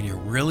 when you're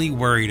really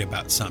worried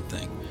about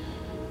something,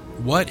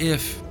 what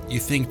if you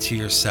think to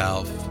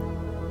yourself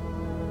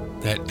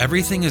that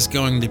everything is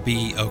going to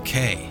be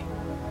okay?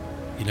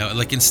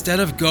 Like, instead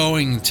of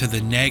going to the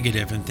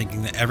negative and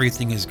thinking that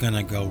everything is going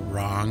to go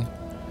wrong,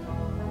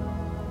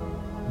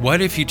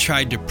 what if you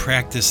tried to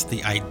practice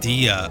the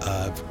idea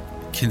of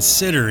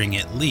considering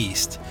at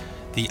least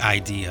the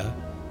idea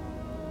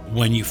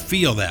when you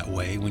feel that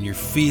way, when you're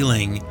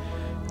feeling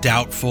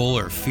doubtful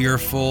or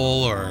fearful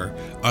or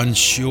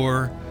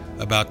unsure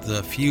about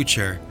the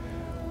future?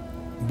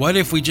 What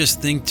if we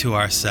just think to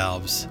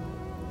ourselves,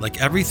 like,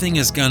 everything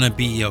is gonna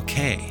be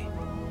okay?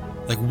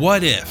 Like,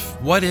 what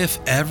if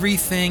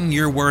everything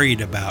you're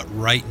worried about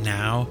right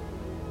now,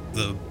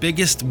 the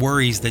biggest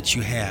worries that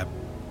you have,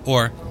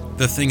 or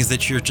the things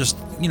that you're just,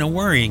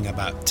 worrying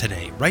about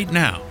today, right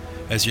now,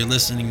 as you're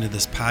listening to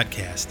this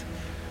podcast,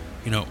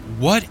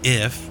 what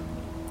if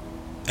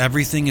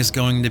everything is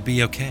going to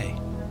be okay?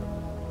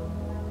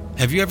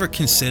 Have you ever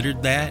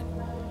considered that?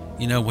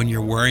 When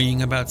you're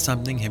worrying about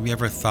something, have you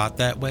ever thought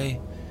that way?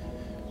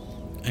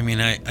 I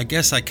mean, I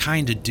guess I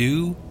kind of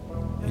do.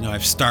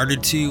 I've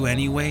started to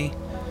anyway,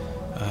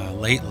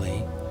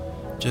 lately.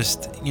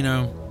 Just,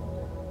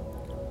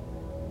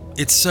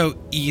 it's so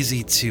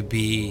easy to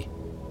be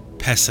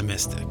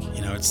pessimistic.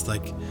 It's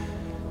like,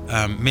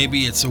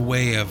 maybe it's a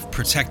way of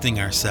protecting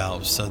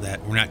ourselves so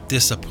that we're not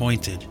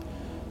disappointed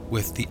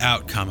with the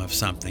outcome of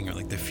something, or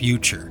like the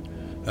future.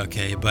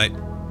 Okay, but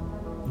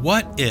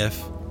what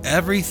if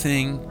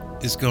everything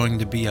is going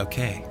to be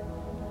okay?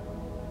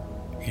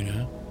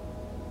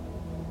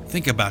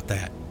 Think about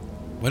that.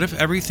 What if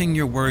everything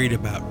you're worried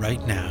about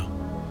right now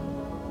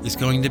is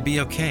going to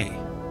be okay?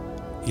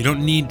 You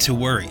don't need to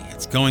worry.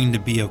 It's going to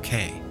be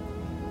okay.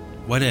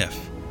 What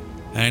if?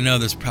 And I know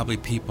there's probably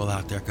people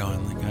out there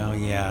going like, oh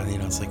yeah,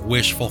 it's like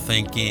wishful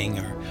thinking,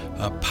 or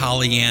a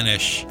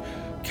Pollyannish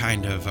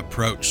kind of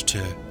approach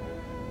to,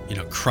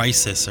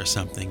 crisis or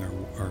something, or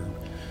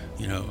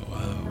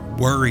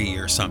worry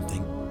or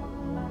something.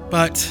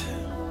 But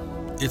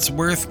it's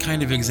worth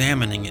kind of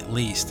examining at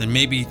least, and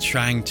maybe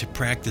trying to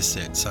practice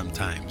it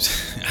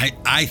sometimes.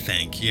 I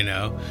think,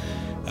 yeah.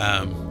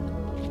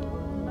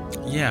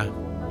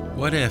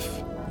 What if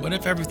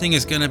everything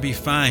is going to be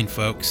fine,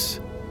 folks?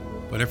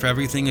 What if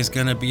everything is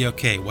going to be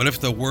okay? What if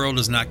the world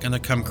is not going to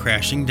come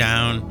crashing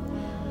down?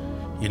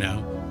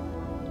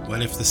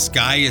 What if the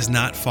sky is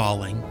not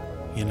falling?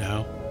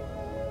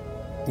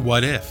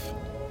 What if?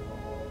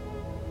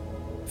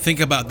 Think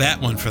about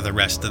that one for the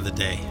rest of the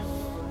day.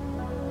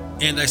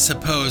 And I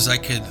suppose I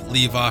could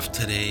leave off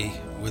today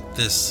with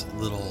this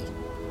little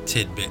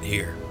tidbit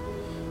here,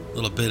 a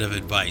little bit of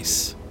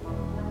advice.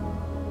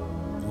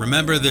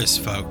 remember this,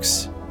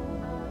 folks.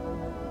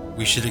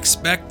 We should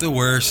expect the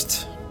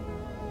worst,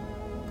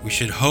 we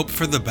should hope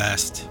for the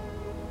best,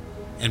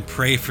 and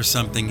pray for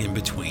something in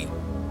between.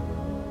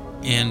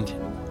 And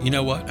you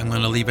know what? I'm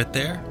going to leave it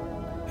there,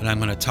 and I'm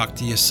going to talk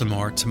to you some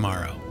more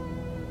tomorrow.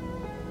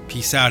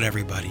 Peace out,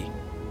 everybody.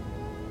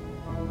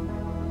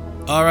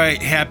 All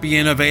right, happy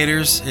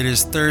innovators. It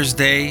is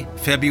Thursday,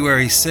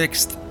 February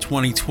 6th,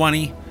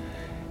 2020,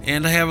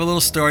 and I have a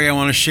little story I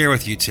want to share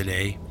with you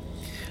today.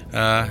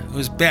 It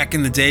was back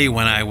in the day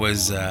when I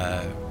was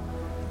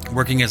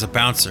working as a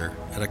bouncer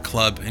at a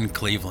club in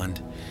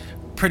Cleveland.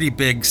 Pretty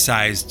big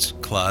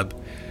sized club.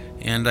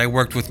 And I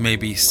worked with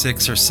maybe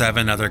 6 or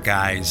 7 other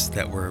guys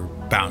that were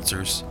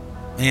bouncers.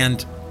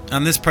 And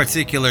on this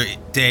particular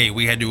day,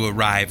 we had to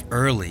arrive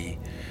early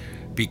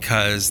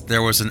because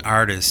there was an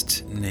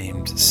artist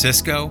named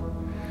Cisco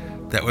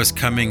that was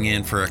coming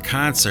in for a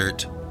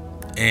concert.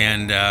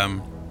 And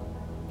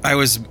I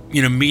was,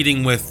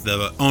 meeting with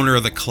the owner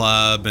of the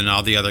club and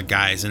all the other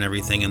guys and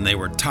everything. And they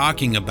were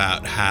talking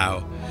about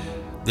how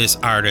this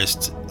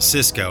artist,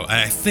 Cisco,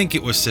 I think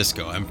it was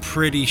Cisco, I'm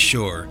pretty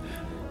sure.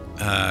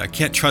 I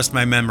can't trust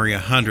my memory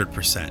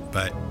 100%,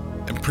 but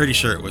I'm pretty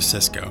sure it was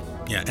Cisco.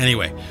 Yeah,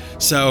 anyway,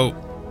 so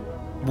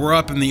we're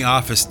up in the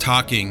office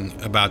talking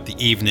about the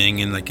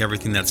evening and like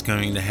everything that's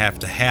going to have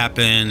to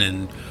happen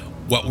and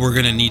what we're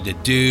going to need to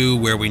do,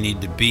 where we need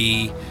to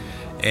be.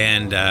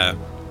 And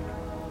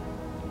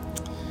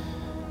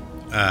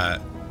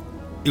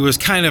it was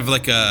kind of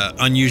like a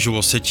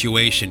unusual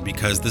situation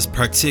because this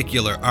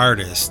particular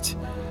artist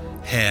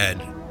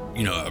had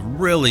a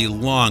really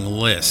long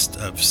list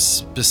of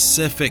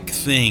specific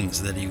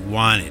things that he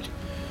wanted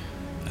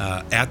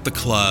at the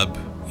club,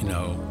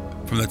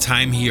 from the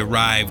time he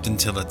arrived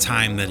until the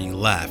time that he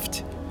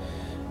left.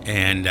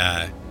 And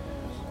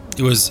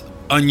it was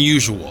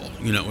unusual,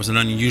 it was an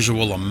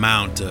unusual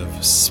amount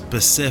of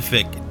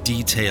specific,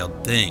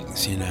 detailed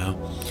things,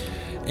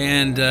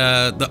 And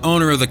the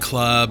owner of the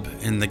club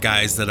and the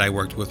guys that I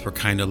worked with were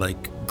kind of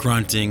like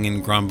grunting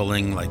and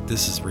grumbling like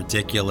this is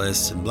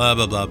ridiculous and blah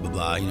blah blah blah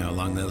blah,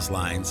 along those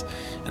lines.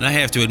 And I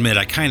have to admit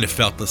I kind of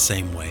felt the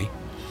same way,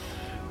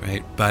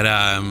 right? But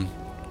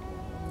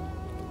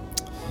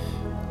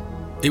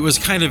it was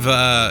kind of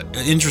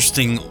an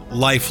interesting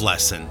life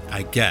lesson,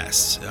 I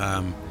guess,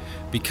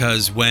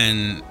 because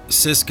when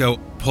Cisco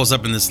pulls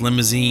up in this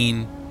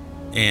limousine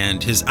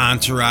and his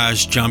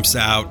entourage jumps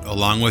out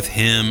along with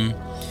him,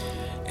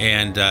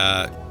 and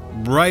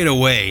right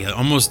away,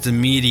 almost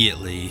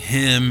immediately,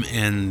 him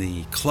and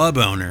the club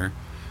owner,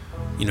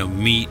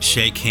 meet,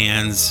 shake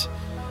hands,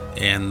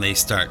 and they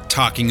start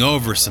talking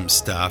over some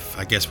stuff,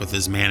 I guess with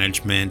his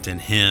management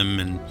and him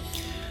and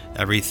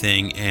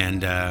everything.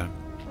 And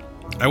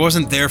I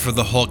wasn't there for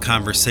the whole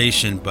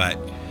conversation, but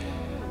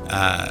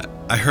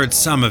I heard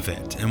some of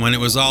it. And when it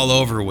was all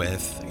over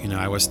with,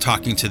 I was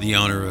talking to the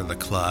owner of the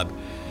club,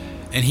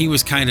 and he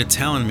was kind of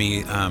telling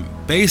me,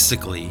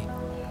 basically,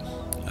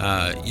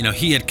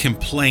 he had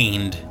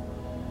complained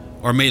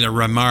or made a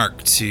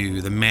remark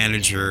to the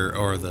manager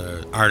or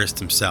the artist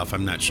himself,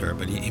 I'm not sure,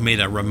 but he made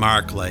a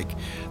remark like,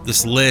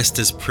 this list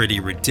is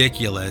pretty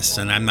ridiculous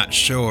and I'm not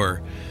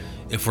sure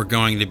if we're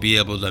going to be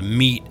able to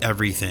meet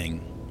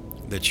everything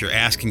that you're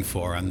asking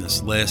for on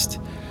this list,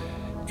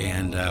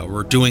 and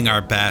we're doing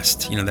our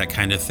best, that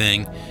kind of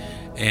thing.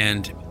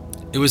 And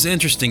it was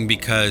interesting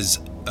because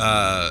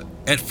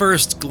at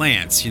first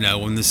glance,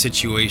 when the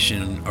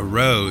situation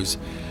arose,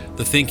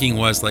 the thinking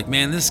was like,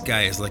 man, this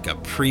guy is like a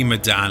prima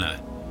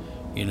donna.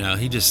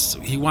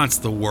 He wants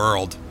the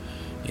world,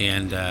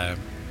 and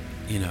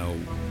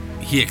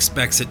he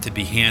expects it to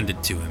be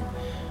handed to him.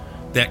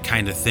 That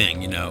kind of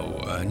thing,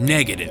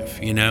 negative,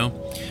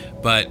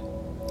 But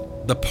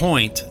the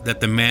point that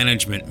the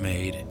management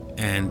made,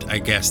 and I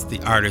guess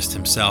the artist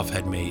himself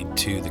had made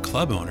to the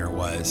club owner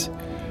was,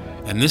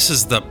 and this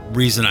is the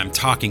reason I'm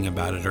talking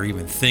about it or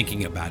even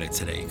thinking about it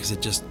today, because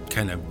it just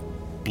kind of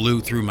blew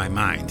through my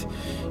mind,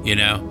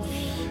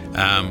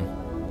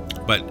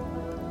 but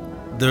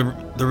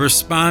the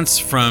response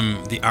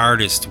from the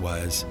artist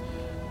was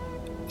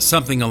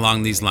something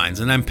along these lines,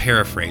 and I'm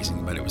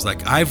paraphrasing, but it was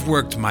like, I've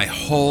worked my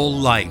whole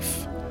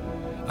life.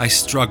 I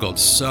struggled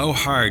so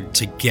hard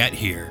to get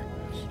here,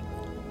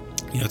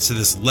 to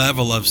this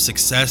level of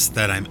success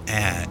that I'm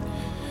at,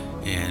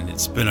 and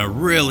it's been a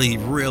really,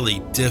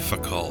 really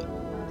difficult,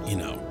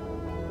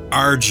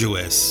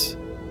 arduous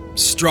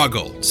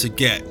struggle to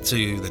get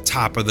to the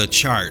top of the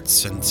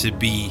charts and to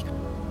be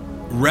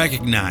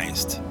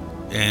recognized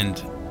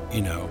and,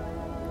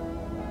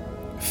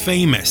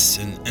 famous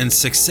and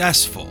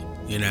successful,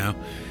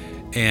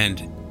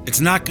 and it's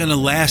not going to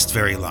last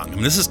very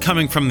long. This is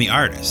coming from the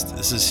artist.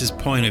 This is his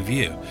point of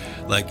view.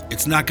 Like,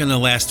 it's not going to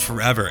last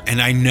forever,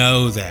 and I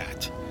know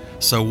that.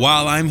 So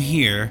while I'm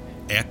here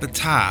at the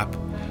top,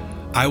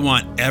 I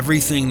want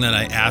everything that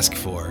I ask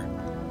for.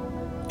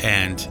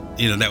 And,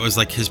 that was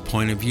like his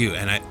point of view.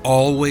 And I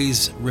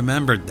always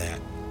remembered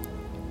that,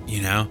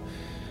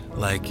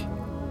 like,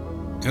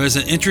 it was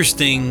an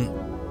interesting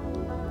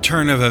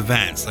turn of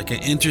events, like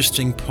an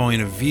interesting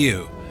point of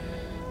view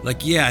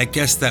Like, yeah, I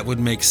guess that would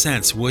make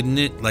sense, wouldn't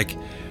it? Like,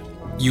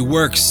 you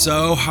work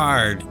so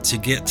hard to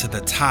get to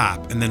the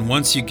top, and then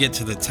once you get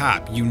to the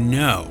top, you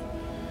know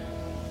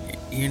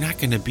you're not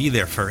going to be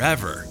there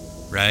forever,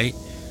 right?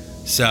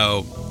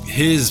 So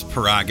his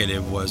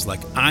prerogative was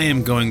like, I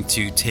am going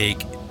to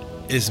take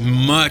as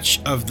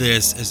much of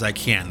this as I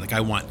can. Like,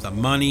 I want the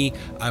money,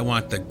 I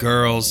want the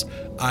girls,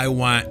 I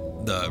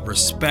want the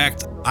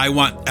respect, I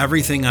want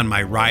everything on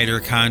my rider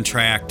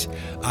contract,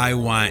 I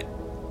want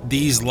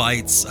these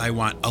lights, I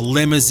want a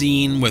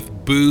limousine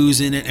with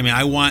booze in it. I mean,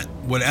 I want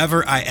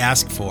whatever I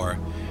ask for,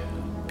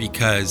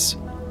 because,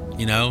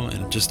 you know,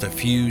 in just a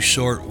few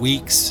short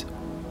weeks,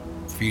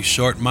 a few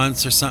short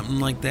months or something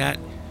like that,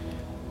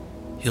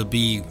 he'll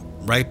be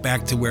right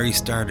back to where he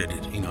started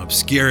it, you know,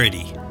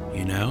 obscurity,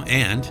 you know,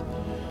 and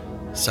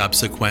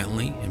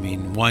subsequently, I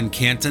mean, one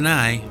can't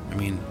deny, I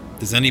mean,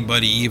 does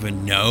anybody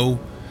even know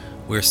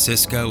where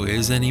Cisco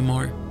is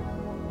anymore?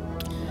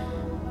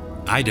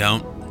 I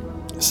don't.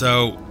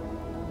 So,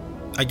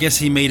 I guess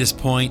he made his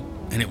point,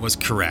 and it was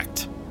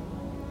correct.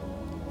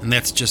 And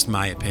that's just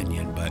my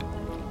opinion, but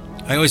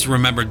I always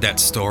remembered that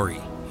story,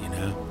 you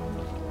know?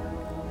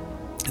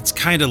 It's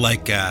kind of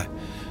like,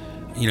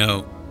 you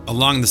know,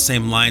 along the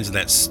same lines of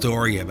that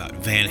story about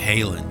Van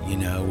Halen, you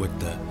know, with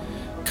the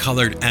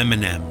colored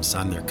M&Ms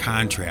on their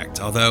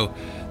contract. Although,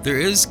 there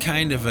is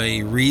kind of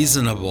a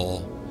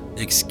reasonable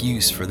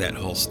excuse for that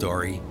whole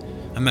story.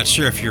 I'm not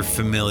sure if you're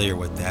familiar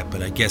with that,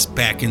 but I guess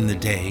back in the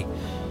day,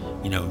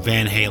 you know,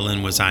 Van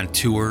Halen was on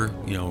tour,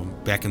 you know,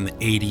 back in the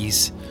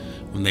 80s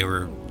when they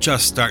were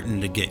just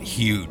starting to get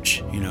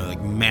huge, you know,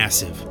 like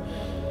massive.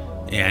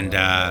 And,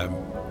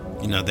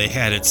 you know, they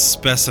had it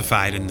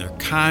specified in their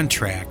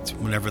contract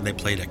whenever they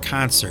played a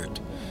concert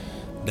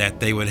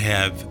that they would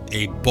have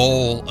a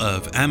bowl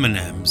of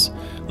M&Ms,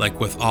 like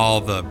with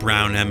all the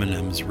brown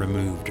M&Ms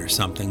removed or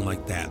something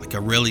like that, like a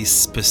really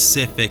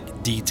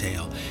specific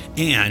detail.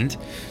 And,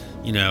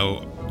 you know,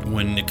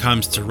 when it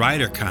comes to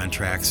rider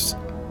contracts,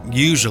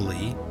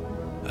 usually,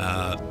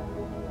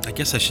 I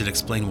guess I should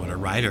explain what a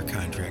rider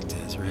contract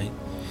is, right?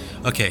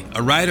 Okay,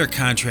 a rider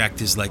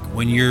contract is like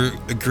when you're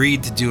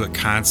agreed to do a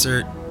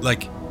concert,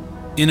 like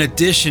in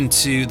addition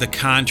to the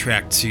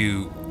contract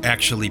to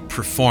actually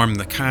perform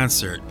the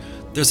concert,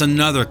 there's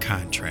another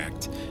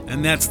contract,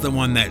 and that's the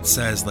one that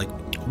says like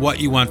what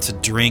you want to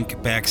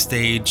drink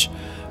backstage,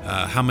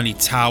 how many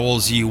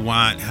towels you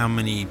want, how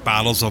many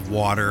bottles of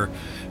water,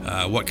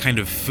 what kind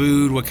of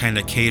food, what kind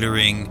of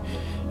catering,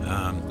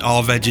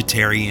 all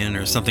vegetarian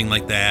or something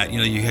like that. You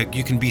know,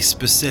 you can be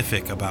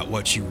specific about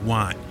what you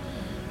want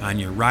on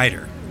your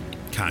rider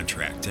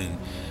contract. And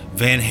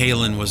Van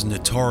Halen was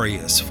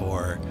notorious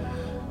for,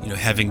 you know,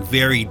 having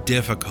very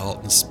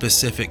difficult and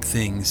specific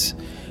things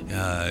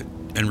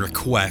and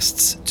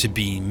requests to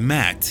be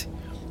met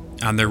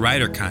on their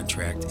rider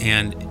contract.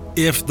 And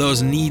if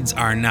those needs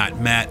are not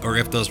met, or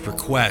if those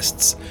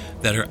requests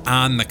that are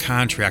on the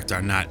contract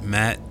are not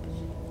met,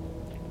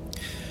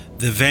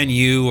 the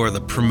venue or the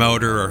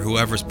promoter or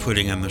whoever's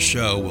putting on the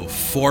show will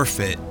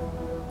forfeit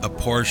a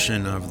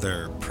portion of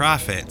their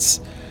profits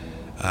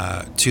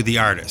to the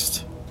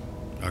artist,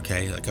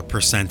 okay, like a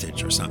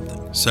percentage or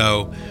something.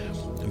 So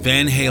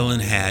Van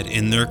Halen had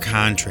in their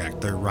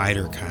contract, their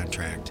rider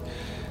contract,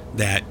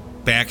 that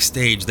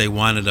backstage they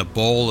wanted a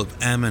bowl of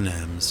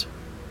M&Ms,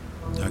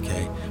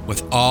 okay,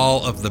 with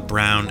all of the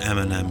brown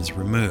M&Ms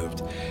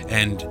removed.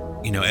 And,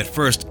 you know, at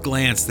first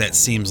glance that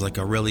seems like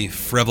a really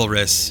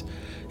frivolous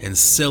and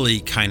silly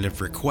kind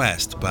of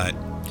request, but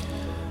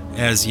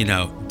as you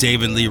know,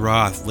 David Lee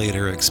Roth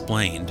later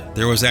explained,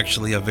 there was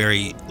actually a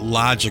very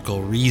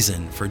logical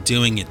reason for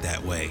doing it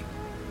that way.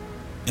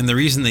 And the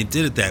reason they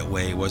did it that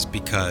way was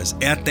because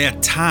at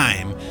that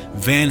time,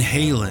 Van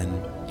Halen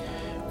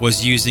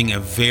was using a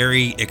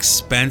very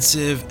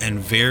expensive and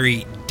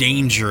very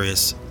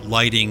dangerous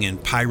lighting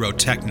and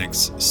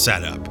pyrotechnics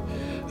setup,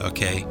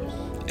 okay?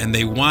 And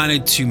they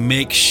wanted to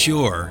make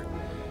sure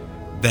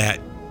that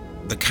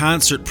the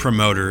concert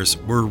promoters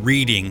were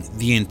reading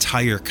the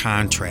entire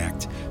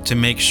contract to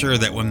make sure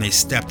that when they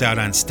stepped out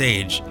on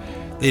stage,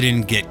 they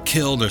didn't get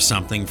killed or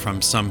something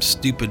from some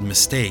stupid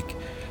mistake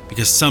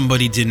because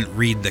somebody didn't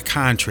read the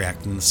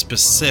contract and the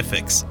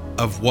specifics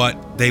of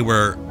what they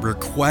were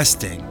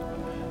requesting,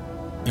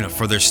 you know,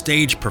 for their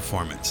stage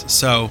performance.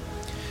 So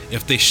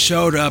if they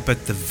showed up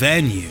at the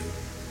venue,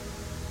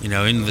 you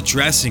know, in the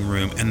dressing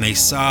room, and they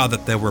saw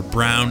that there were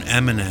brown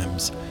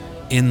M&Ms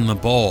in the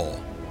bowl,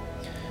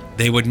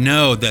 they would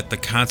know that the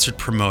concert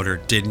promoter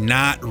did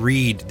not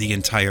read the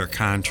entire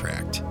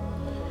contract.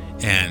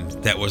 And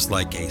that was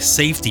like a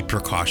safety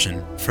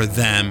precaution for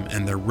them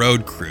and their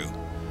road crew.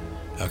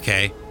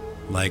 Okay?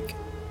 Like,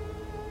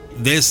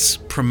 this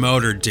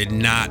promoter did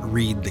not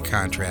read the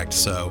contract,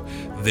 so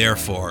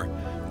therefore,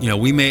 you know,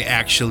 we may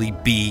actually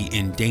be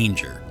in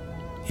danger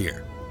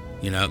here.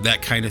 You know,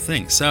 that kind of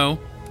thing. So,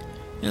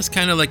 it's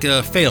kind of like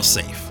a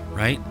fail-safe,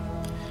 right?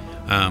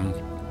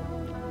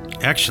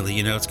 Actually,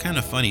 you know, it's kind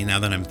of funny now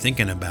that I'm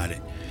thinking about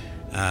it.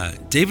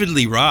 David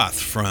Lee Roth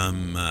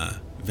from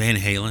Van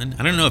Halen,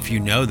 I don't know if you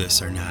know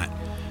this or not,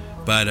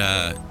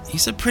 But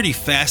he's a pretty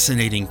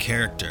fascinating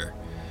character.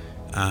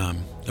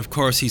 Of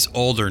course, he's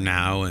older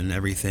now and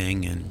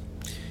everything, and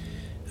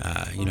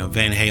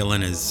Van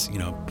Halen has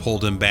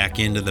pulled him back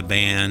into the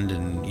band,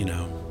 and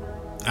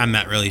I'm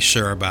not really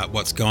sure about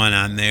what's going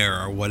on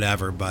there or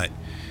whatever, but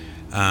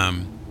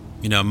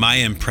my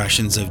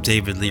impressions of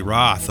David Lee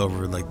Roth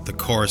over like the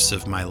course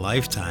of my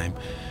lifetime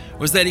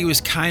was that he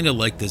was kind of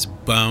like this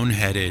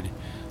boneheaded,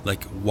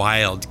 like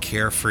wild,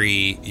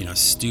 carefree,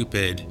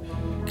 stupid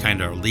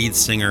kind of lead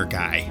singer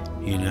guy,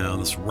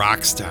 this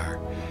rock star.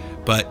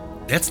 But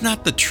that's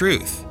not the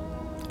truth,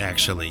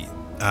 actually.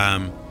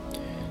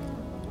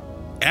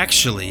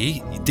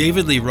 Actually,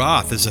 David Lee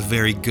Roth is a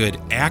very good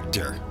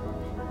actor,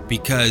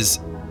 because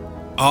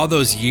all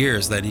those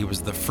years that he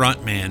was the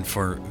front man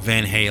for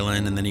Van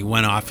Halen and then he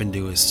went off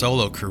into his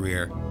solo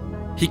career,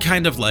 he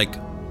kind of like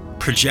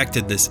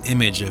projected this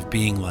image of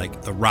being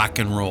like the rock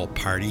and roll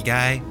party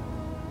guy,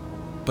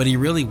 but he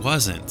really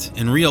wasn't.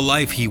 In real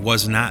life, he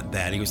was not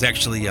that. He was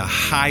actually a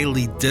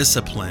highly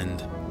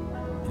disciplined,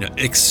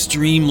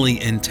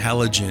 extremely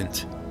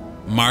intelligent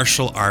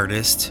martial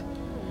artist.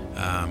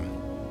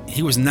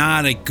 He was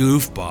not a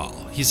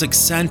goofball. He's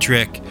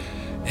eccentric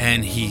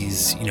and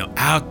he's,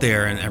 out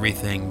there and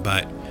everything,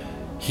 but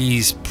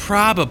he's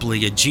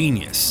probably a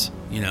genius.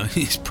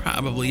 He's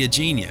probably a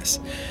genius.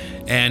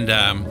 And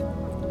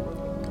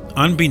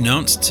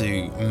unbeknownst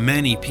to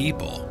many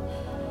people,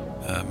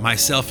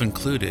 myself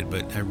included,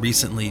 but I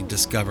recently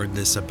discovered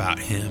this about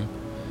him,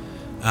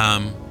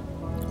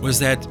 was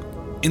that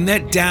in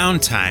that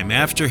downtime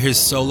after his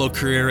solo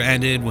career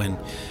ended, when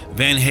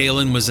Van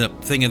Halen was a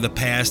thing of the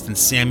past and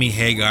Sammy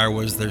Hagar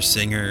was their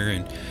singer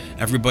and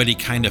everybody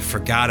kind of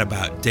forgot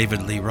about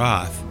David Lee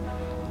Roth,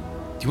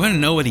 do you want to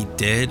know what he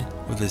did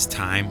with his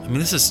time? I mean,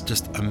 this is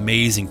just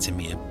amazing to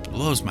me. It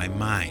blows my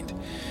mind.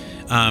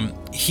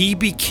 He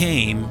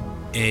became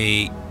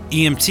a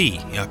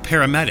EMT, a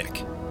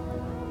paramedic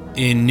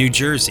in New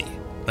Jersey.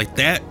 Like,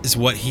 that is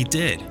what he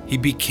did. He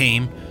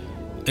became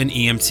an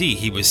EMT.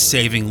 He was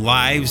saving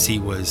lives. He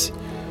was,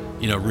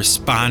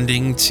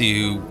 responding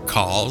to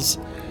calls,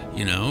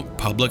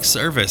 public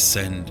service.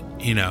 And,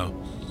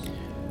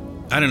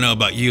 I don't know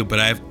about you, but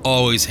I've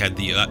always had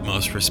the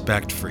utmost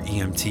respect for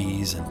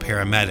EMTs and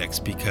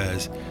paramedics,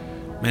 because,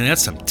 man,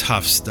 that's some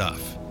tough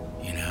stuff,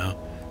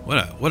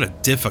 What a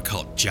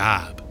difficult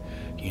job,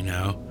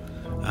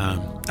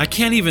 I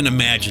can't even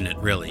imagine it,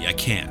 really. I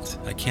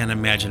can't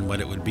imagine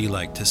what it would be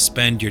like to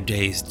spend your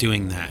days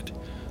doing that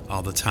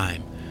all the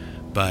time.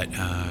 But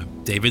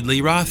David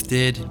Lee Roth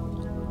did,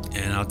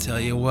 and I'll tell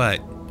you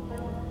what,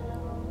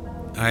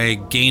 I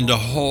gained a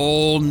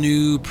whole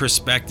new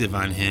perspective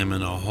on him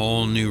and a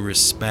whole new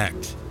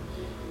respect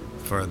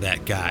for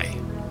that guy.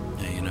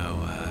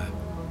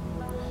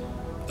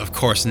 Of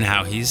course,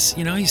 now he's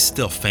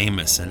still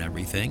famous and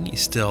everything.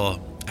 He's still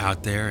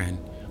out there, and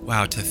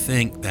wow, to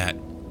think that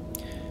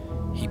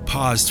he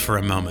paused for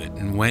a moment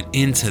and went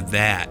into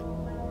that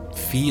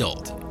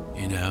field,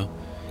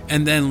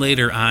 and then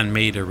later on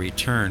made a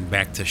return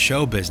back to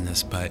show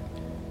business. But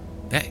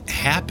that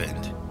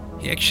happened.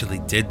 He actually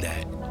did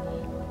that,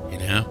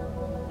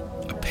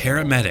 a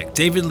paramedic,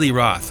 David Lee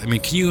Roth. I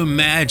mean, can you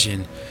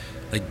imagine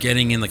like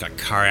getting in like a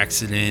car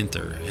accident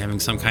or having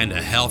some kind of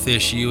health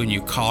issue and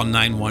you call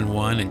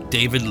 911 and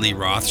David Lee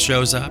Roth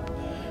shows up?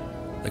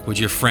 Like, would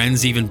your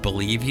friends even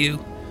believe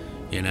you?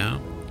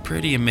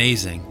 Pretty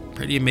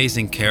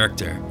amazing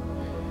character.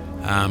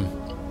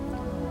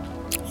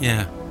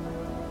 Yeah,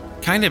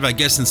 kind of, I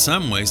guess, in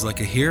some ways like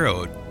a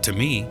hero to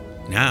me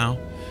now.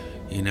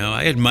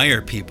 I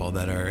admire people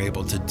that are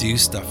able to do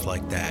stuff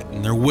like that,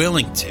 and they're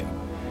willing to,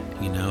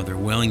 they're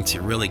willing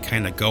to really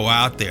kind of go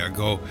out there,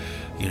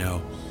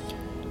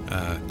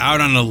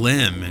 out on a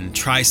limb and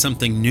try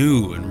something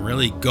new and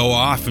really go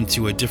off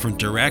into a different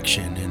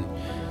direction and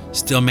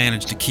still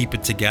manage to keep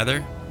it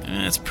together.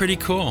 That's pretty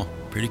cool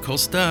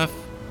stuff.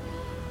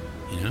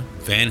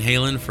 Van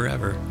Halen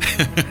forever.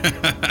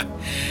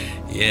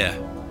 Yeah,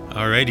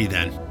 alrighty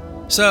then.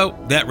 So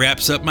that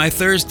wraps up my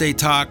Thursday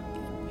talk,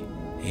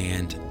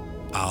 and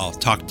I'll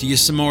talk to you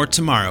some more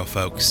tomorrow,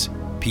 folks.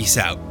 Peace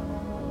out.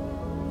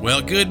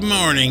 Well, good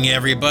morning,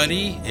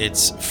 everybody.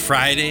 It's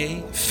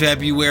Friday,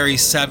 February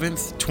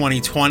 7th,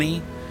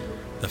 2020,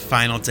 the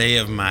final day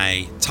of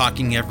my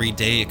Talking Every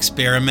Day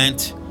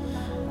experiment.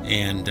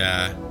 And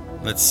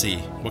let's see,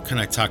 what can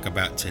I talk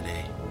about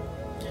today?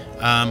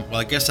 Well,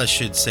 I guess I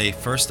should say,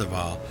 first of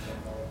all,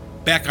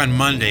 back on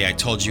Monday, I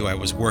told you I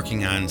was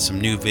working on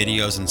some new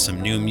videos and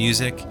some new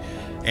music.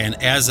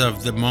 And as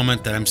of the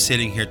moment that I'm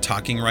sitting here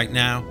talking right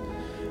now,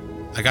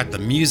 I got the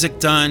music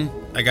done,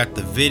 I got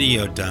the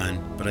video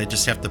done, but I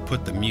just have to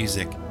put the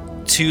music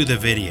to the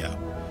video.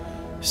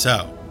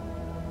 So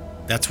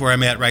that's where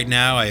I'm at right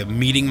now. I am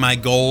meeting my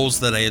goals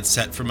that I had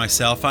set for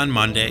myself on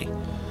Monday.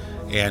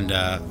 And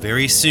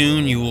very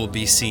soon you will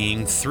be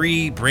seeing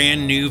 3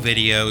 brand new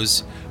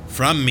videos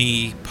from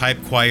me, pipe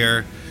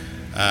choir,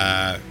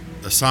 a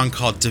song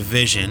called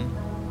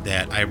Division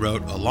that I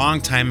wrote a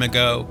long time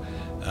ago.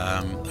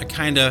 I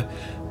kind of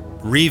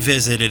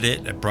revisited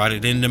it. I brought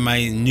it into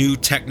my new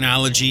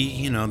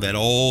technology, that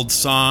old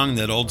song,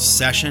 that old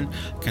session,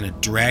 kind of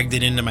dragged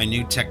it into my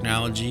new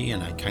technology,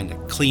 and I kind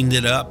of cleaned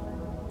it up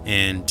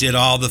and did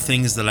all the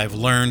things that I've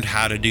learned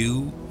how to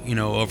do,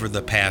 over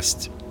the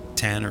past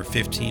 10 or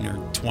 15 or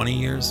 20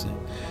 years.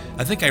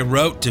 I think I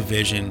wrote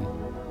Division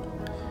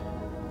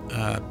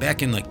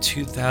back in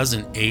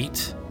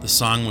 2008. The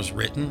song was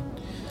written,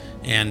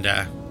 and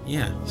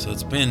so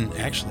it's been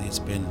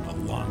a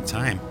long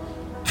time.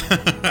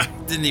 I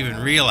didn't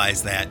even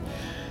realize that.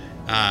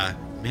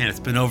 It's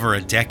been over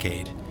a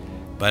decade.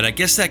 But I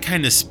guess that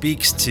kind of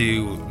speaks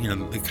to,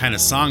 the kind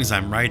of songs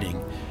I'm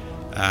writing.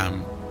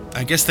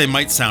 I guess they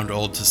might sound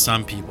old to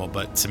some people,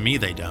 but to me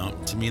they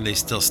don't. To me they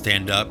still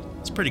stand up.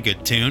 It's a pretty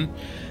good tune.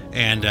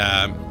 And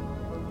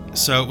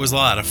so it was a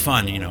lot of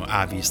fun,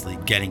 obviously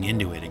getting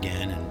into it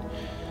again.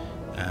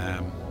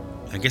 And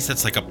I guess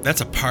that's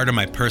a part of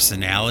my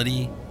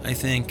personality, I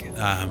think.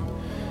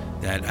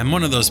 That I'm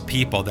one of those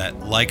people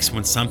that likes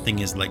when something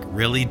is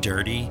really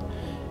dirty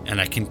and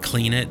I can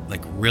clean it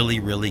really,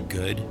 really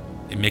good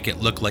and make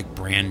it look like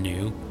brand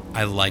new.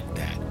 I like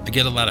that. I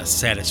get a lot of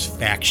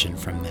satisfaction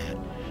from that.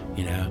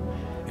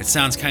 It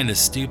sounds kind of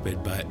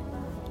stupid, but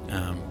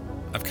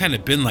I've kind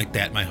of been like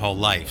that my whole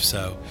life.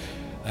 So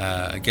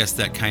I guess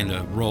that kind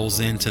of rolls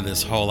into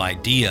this whole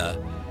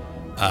idea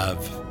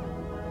of,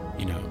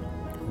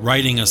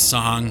 writing a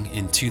song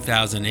in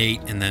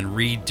 2008 and then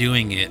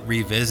redoing it,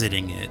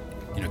 revisiting it,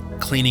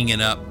 cleaning it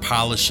up,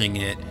 polishing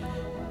it,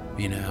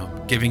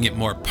 giving it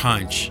more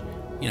punch,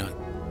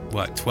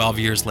 12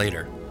 years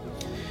later.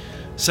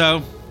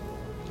 So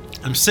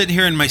I'm sitting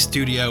here in my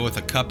studio with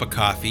a cup of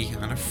coffee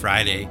on a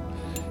Friday.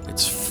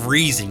 It's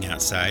freezing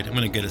outside. I'm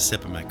going to get a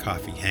sip of my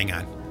coffee. Hang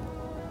on.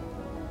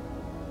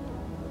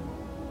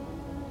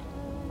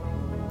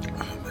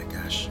 Oh my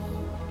gosh.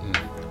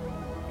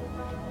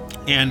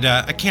 And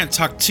I can't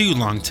talk too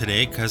long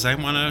today because I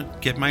want to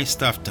get my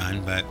stuff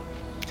done, but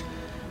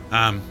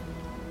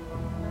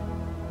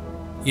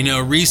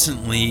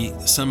recently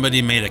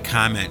somebody made a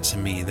comment to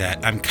me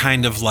that I'm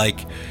kind of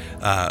like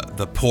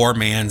the poor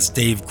man's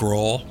Dave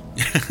Grohl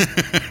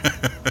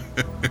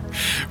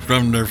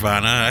from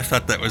Nirvana. I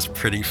thought that was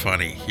pretty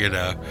funny.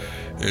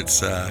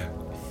 It's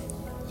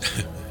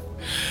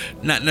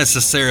not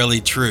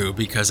necessarily true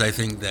because I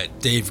think that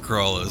Dave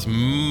Grohl is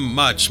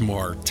much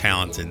more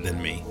talented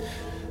than me.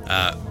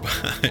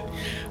 But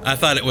I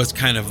thought it was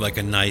kind of like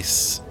a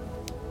nice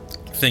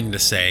thing to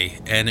say,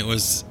 and it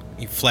was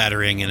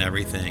flattering and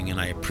everything, and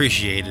I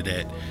appreciated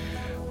it.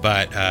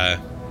 But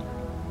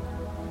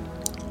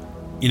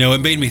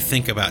it made me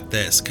think about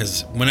this,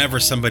 because whenever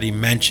somebody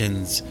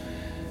mentions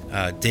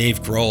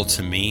Dave Grohl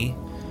to me,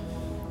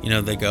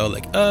 they go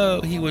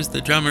oh, he was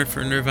the drummer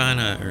for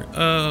Nirvana, or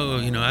oh,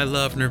 I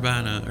love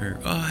Nirvana, or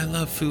oh, I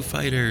love Foo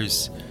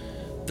Fighters,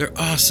 they're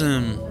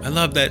awesome, I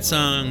love that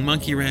song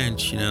Monkey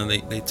Wrench.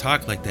 They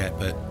talk like that.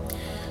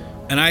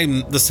 And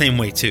I'm the same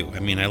way too. I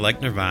mean, I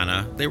like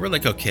Nirvana. They were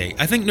okay.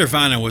 I think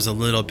Nirvana was a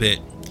little bit,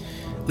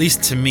 at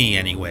least to me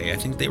anyway, I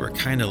think they were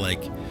kind of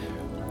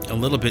a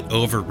little bit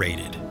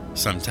overrated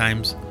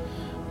sometimes.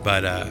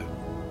 But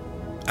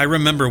I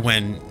remember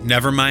when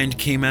Nevermind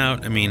came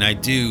out. I mean, I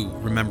do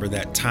remember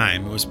that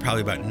time. It was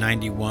probably about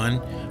 91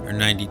 or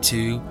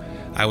 92.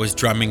 I was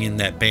drumming in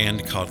that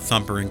band called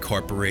Thumper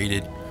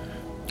Incorporated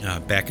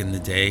back in the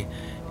day.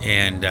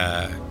 And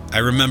I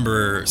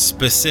remember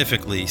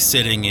specifically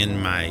sitting in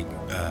my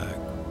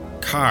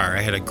car.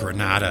 I had a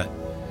Granada,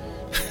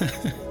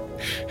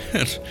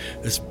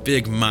 this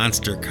big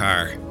monster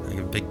car,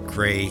 a big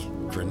gray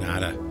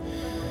Granada,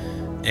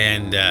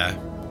 and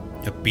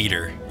a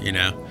beater,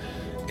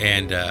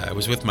 And I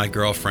was with my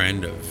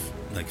girlfriend of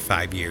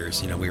 5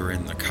 years. We were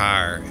in the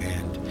car,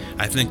 and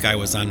I think I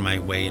was on my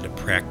way to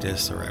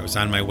practice, or I was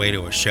on my way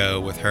to a show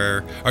with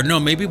her, or no,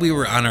 maybe we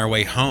were on our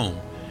way home.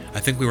 I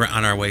think we were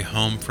on our way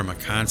home from a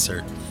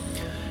concert.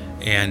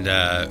 And,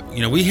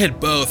 we had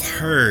both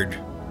heard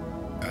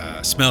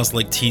Smells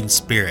Like Teen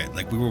Spirit.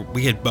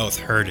 We had both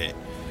heard it.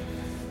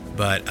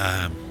 But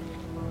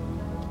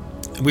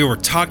we were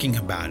talking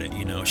about it,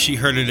 She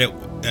heard it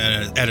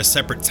at a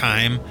separate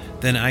time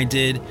than I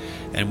did.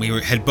 And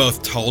we had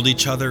both told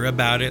each other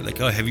about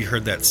it. Oh, have you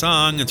heard that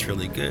song? It's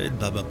really good,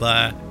 blah, blah,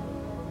 blah.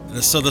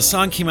 So the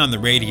song came on the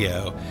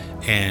radio,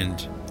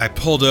 and I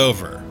pulled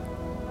over,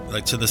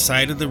 to the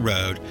side of the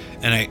road,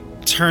 and I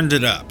turned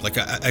it up.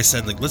 I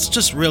said, let's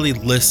just really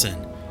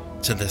listen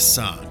to this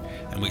song.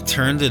 And we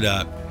turned it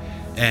up,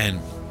 and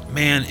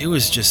man, it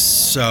was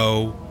just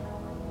so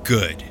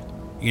good.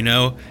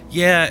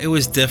 Yeah, it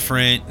was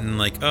different, and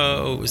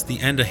it was the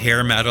end of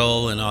hair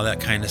metal and all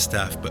that kind of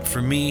stuff. But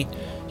for me,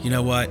 you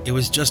know what? It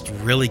was just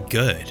really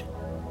good.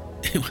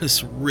 It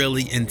was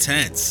really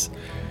intense,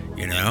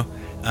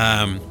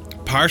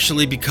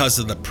 partially because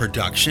of the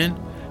production,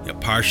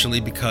 partially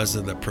because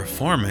of the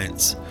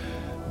performance.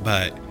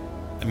 But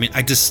I mean,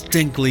 I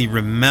distinctly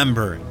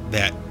remember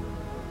that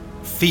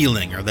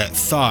feeling or that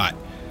thought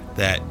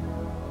that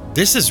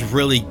this is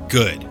really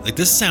good.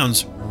 This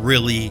sounds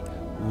really,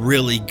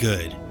 really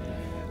good.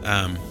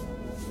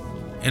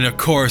 And of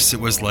course, it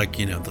was like,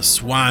 the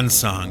swan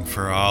song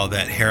for all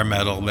that hair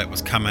metal that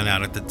was coming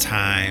out at the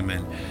time,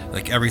 and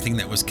like everything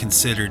that was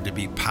considered to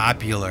be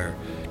popular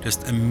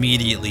just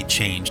immediately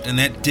changed. And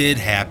that did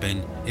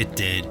happen. It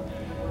did.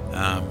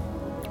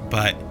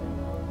 But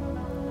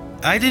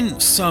I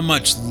didn't so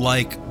much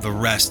like the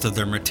rest of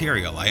their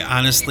material. I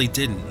honestly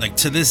didn't. Like,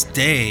 to this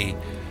day,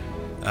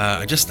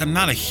 I'm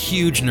not a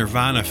huge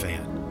Nirvana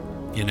fan,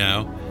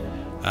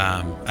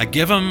 I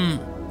give them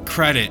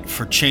credit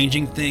for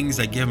changing things.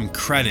 I give them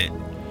credit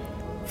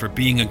for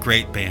being a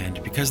great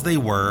band, because they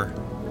were.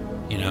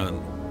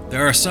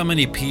 There are so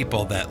many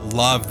people that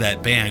love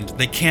that band.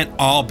 They can't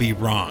all be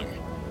wrong,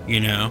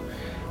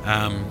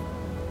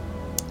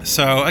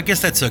 So I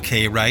guess that's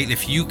okay, right?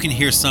 If you can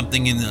hear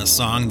something in a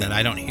song that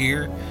I don't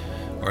hear,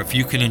 or if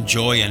you can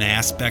enjoy an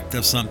aspect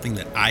of something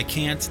that I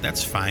can't,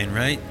 that's fine,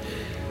 right?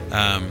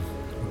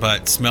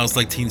 But Smells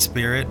Like Teen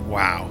Spirit,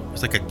 wow.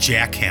 It's like a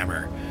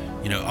jackhammer,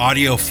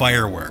 audio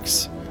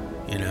fireworks,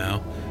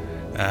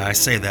 I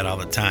say that all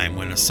the time.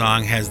 When a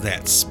song has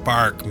that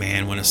spark,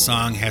 man, when a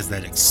song has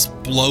that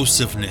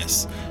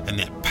explosiveness and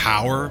that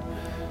power,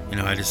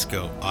 I just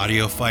go,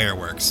 audio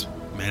fireworks.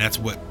 Man, that's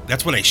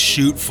what I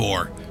shoot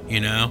for,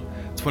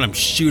 That's what I'm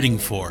shooting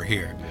for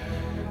here.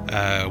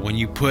 When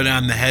you put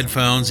on the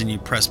headphones and you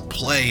press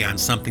play on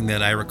something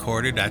that I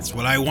recorded, that's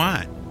what I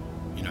want.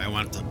 I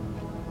want it to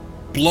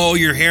blow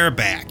your hair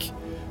back,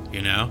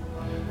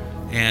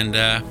 And,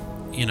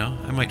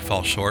 I might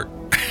fall short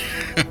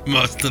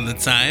most of the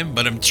time,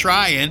 but I'm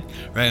trying,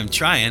 right? I'm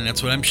trying.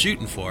 That's what I'm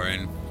shooting for.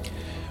 And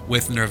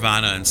with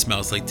Nirvana and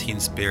Smells Like Teen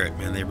Spirit,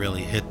 man, they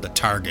really hit the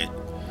target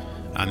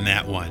on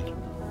that one.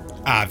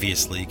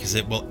 Obviously, because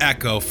it will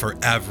echo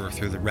forever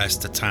through the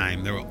rest of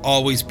time. There will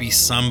always be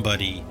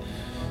somebody,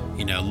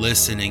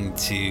 listening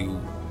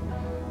to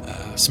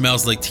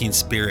Smells Like Teen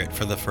Spirit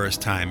for the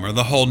first time, or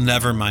the whole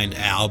Nevermind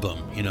album.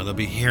 They'll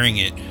be hearing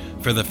it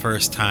for the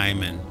first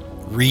time and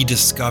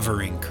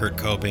rediscovering Kurt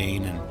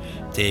Cobain and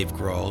Dave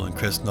Grohl and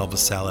Chris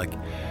Novoselic.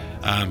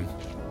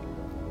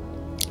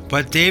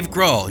 But Dave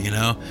Grohl,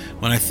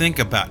 when I think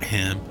about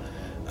him,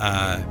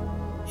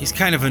 he's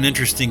kind of an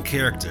interesting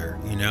character.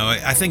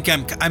 I think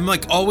I'm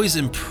like always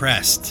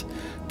impressed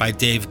by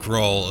Dave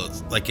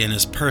Grohl, like in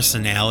his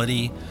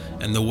personality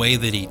and the way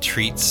that he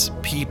treats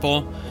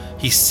people.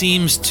 He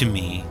seems to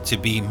me to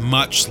be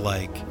much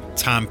like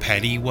Tom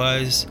Petty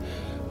was.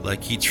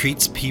 Like, he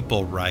treats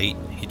people right.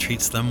 He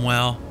treats them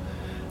well.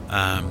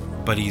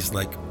 But he's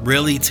like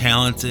really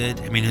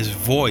talented. I mean, his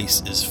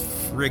voice is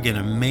friggin'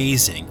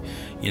 amazing.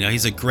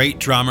 He's a great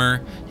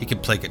drummer. He can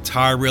play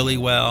guitar really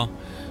well.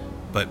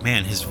 But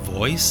man, his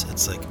voice,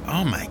 it's like,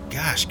 oh my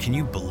gosh, can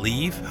you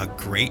believe how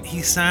great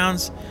he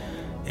sounds?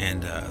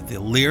 And the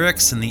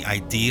lyrics and the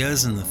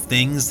ideas and the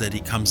things that he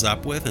comes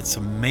up with, it's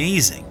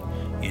amazing,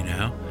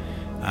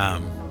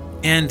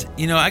 And,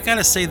 I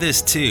gotta say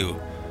this too,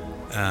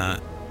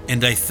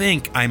 and I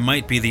think I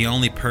might be the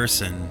only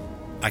person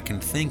I can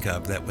think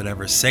of that would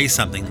ever say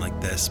something like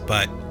this,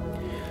 but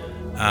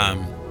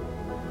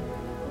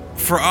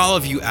for all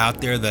of you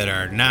out there that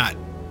are not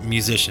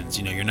musicians,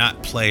 you're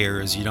not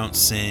players, you don't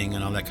sing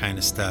and all that kind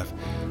of stuff,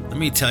 let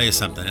me tell you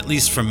something, at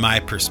least from my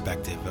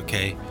perspective,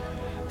 okay?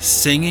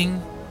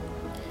 Singing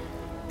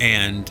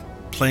and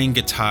playing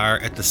guitar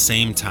at the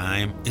same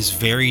time is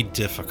very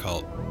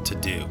difficult to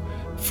do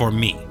for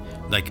me.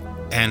 Like,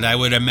 and I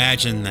would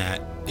imagine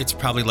that it's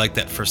probably like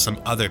that for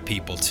some other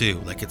people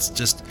too. Like, it's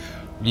just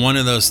one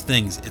of those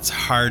things. It's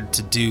hard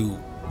to do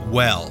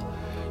well,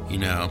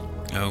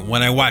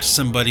 when I watch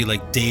somebody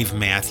like Dave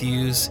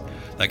Matthews,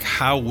 like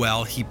how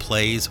well he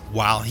plays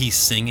while he's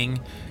singing,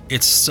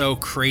 it's so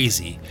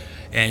crazy.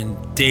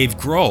 And Dave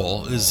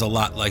Grohl is a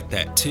lot like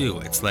that too.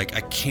 It's like,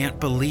 I can't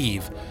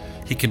believe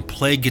he can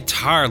play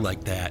guitar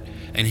like that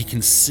and he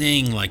can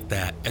sing like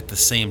that at the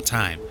same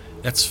time.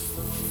 That's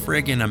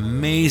friggin'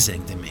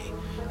 amazing to me,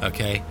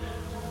 okay?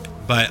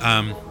 But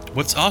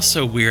what's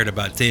also weird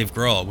about Dave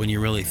Grohl, when you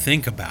really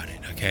think about it,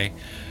 okay,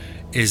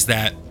 is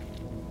that,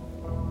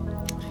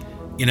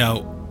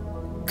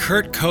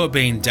 Kurt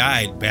Cobain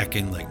died back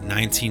in like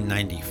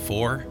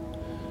 1994,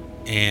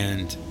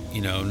 and,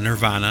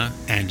 Nirvana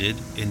ended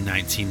in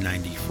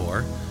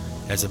 1994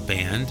 as a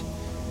band,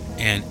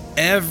 and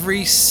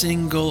every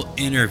single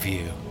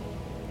interview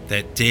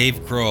that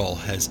Dave Grohl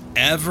has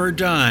ever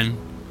done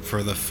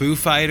for the Foo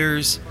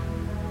Fighters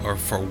or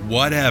for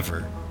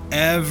whatever,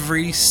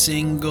 every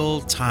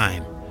single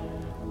time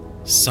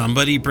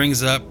somebody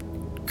brings up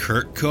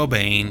Kurt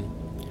Cobain,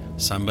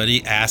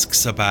 somebody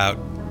asks about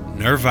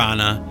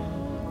Nirvana,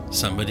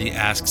 somebody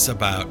asks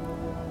about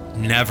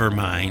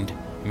Nevermind.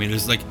 I mean,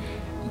 it's like,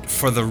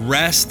 for the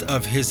rest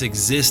of his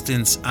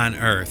existence on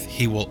Earth,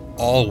 he will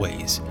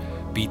always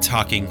be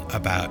talking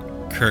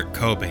about Kurt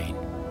Cobain.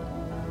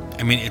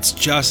 I mean, it's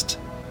just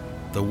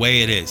the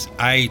way it is.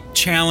 I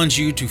challenge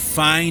you to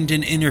find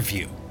an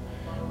interview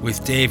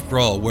with Dave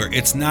Grohl where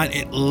it's not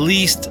at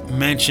least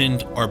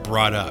mentioned or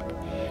brought up.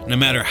 No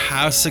matter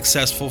how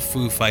successful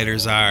Foo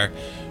Fighters are,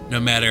 no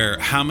matter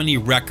how many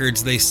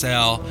records they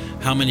sell,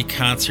 how many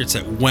concerts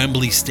at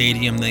Wembley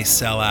Stadium they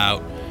sell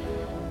out,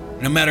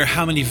 no matter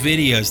how many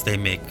videos they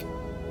make,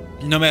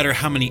 no matter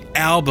how many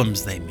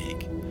albums they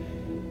make,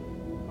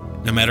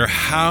 no matter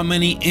how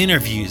many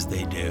interviews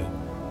they do,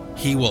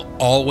 he will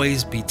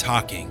always be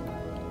talking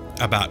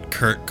about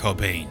Kurt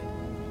Cobain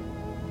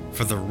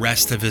for the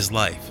rest of his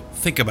life.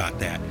 Think about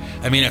that.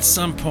 I mean, at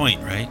some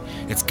point, right?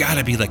 It's got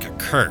to be like a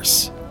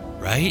curse,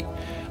 right?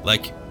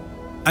 Like,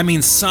 I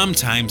mean,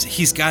 sometimes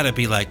he's got to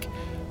be like,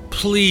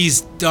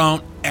 please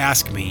don't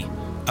ask me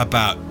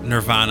about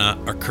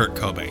Nirvana or Kurt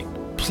Cobain.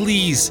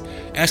 Please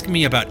ask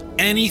me about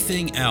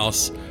anything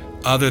else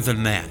other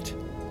than that.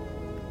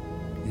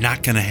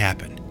 Not gonna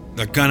happen.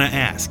 They're gonna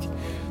ask.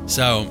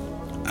 So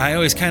I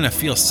always kind of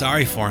feel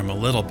sorry for him a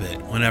little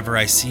bit whenever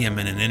I see him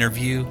in an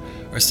interview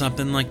or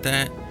something like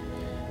that.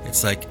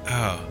 It's like,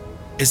 oh,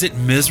 is it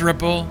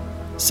miserable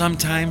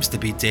sometimes to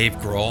be Dave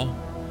Grohl?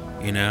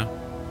 You know?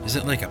 Is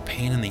it like a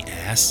pain in the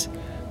ass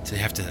to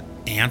have to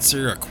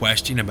answer a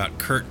question about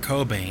Kurt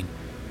Cobain,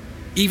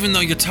 even though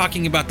you're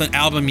talking about the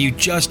album you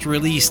just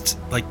released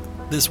like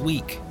this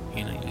week?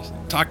 You know, you're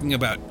talking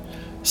about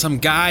some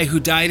guy who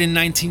died in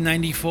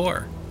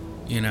 1994.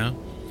 You know,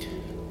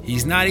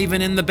 he's not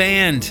even in the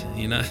band.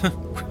 You know,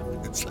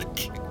 it's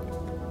like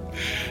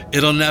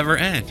it'll never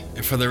end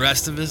for the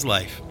rest of his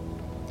life.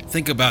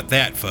 Think about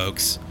that,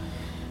 folks.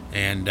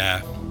 And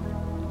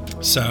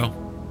so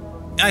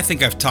I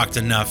think I've talked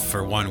enough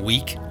for 1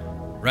 week,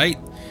 right?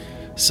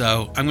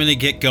 So I'm going to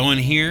get going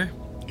here,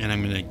 and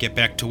I'm going to get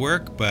back to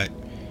work, but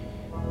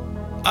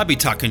I'll be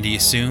talking to you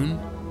soon.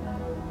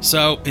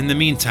 So in the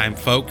meantime,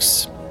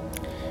 folks,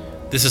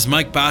 this is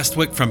Mike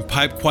Bostwick from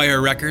Pipe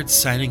Choir Records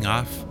signing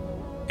off.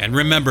 And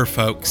remember,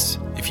 folks,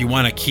 if you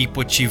want to keep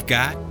what you've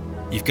got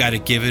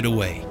to give it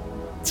away.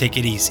 Take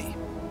it easy.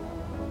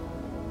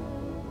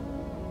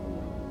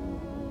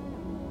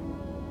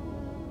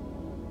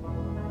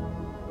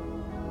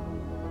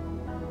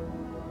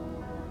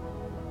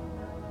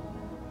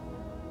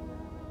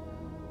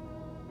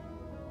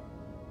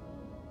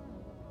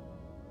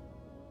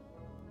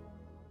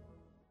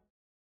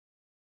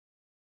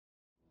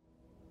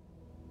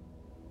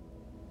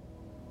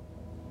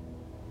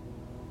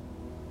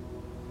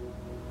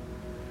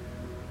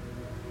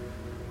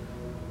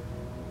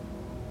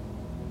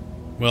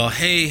 Well,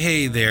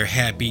 hey there,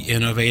 Happy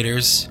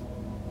Innovators.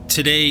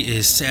 Today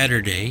is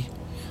Saturday,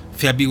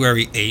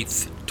 February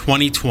 8th,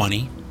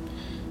 2020,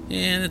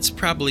 and it's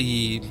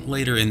probably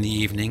later in the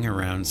evening,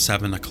 around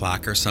 7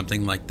 o'clock or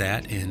something like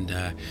that, and,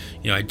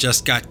 I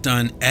just got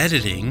done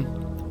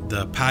editing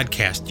the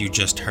podcast you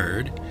just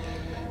heard,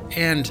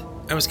 and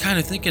I was kind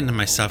of thinking to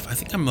myself, I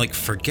think I'm,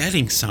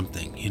 forgetting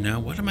something,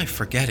 What am I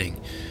forgetting?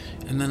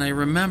 And then I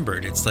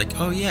remembered, it's like,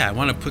 oh yeah, I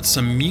want to put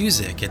some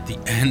music at the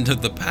end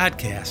of the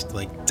podcast.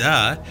 Like,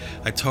 duh,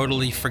 I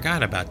totally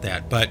forgot about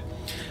that. But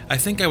I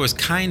think I was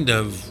kind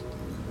of,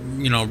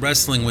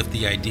 wrestling with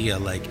the idea,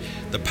 like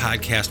the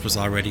podcast was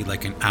already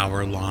like an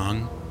hour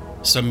long.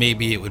 So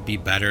maybe it would be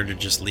better to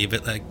just leave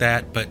it like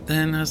that. But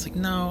then I was like,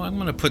 no, I'm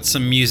going to put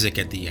some music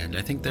at the end.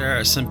 I think there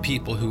are some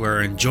people who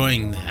are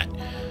enjoying that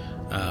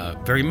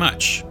very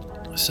much.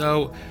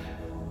 So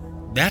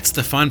that's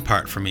the fun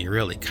part for me,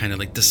 really, kind of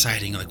like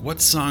deciding like what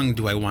song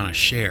do I want to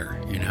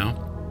share,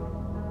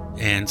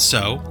 And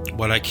so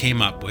what I came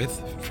up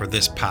with for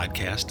this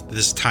podcast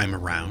this time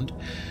around,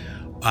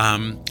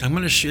 I'm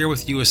going to share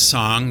with you a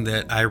song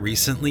that I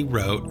recently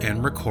wrote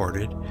and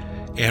recorded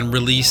and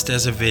released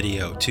as a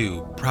video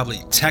too, probably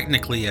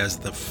technically as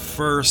the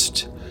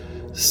first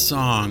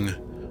song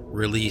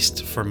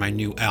released for my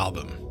new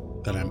album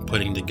that I'm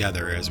putting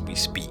together as we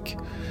speak.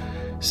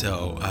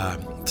 So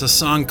it's a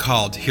song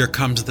called Here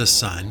Comes the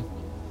Sun,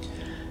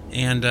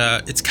 and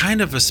it's kind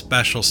of a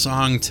special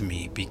song to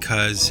me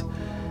because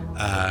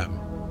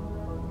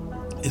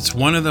it's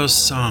one of those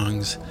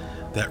songs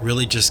that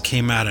really just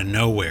came out of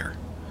nowhere,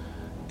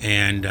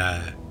 and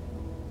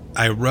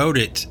I wrote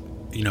it,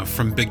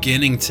 from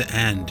beginning to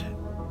end.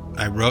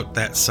 I wrote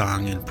that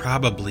song in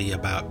probably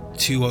about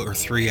 2 or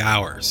 3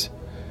 hours,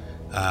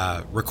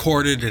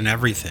 recorded and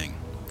everything.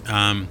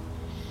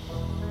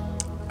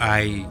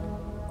 I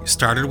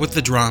started with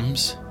the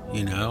drums,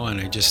 and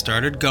I just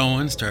started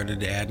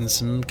adding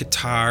some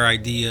guitar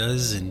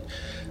ideas, and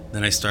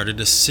then I started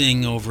to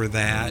sing over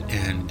that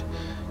and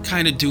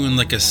kind of doing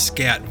like a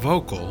scat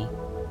vocal,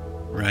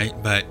 right?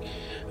 But,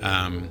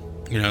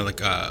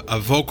 like a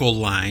vocal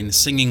line,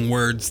 singing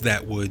words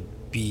that would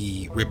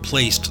be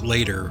replaced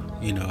later,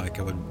 like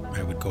I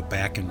would go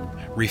back and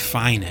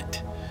refine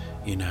it,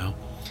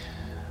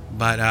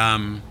 But,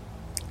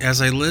 as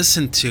I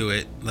listened to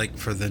it, like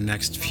for the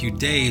next few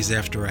days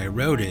after I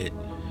wrote it,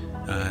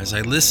 as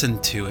I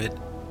listened to it,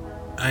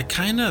 I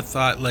kind of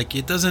thought like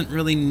it doesn't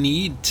really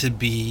need to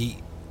be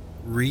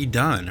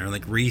redone or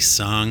like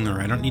resung,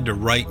 or I don't need to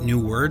write new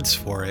words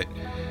for it.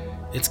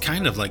 It's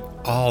kind of like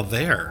all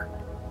there,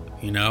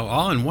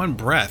 all in one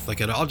breath.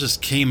 Like it all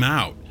just came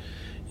out,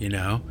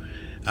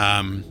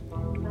 I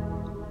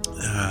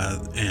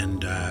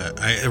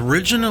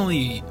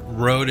originally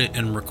wrote it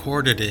and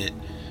recorded it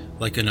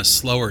like in a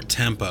slower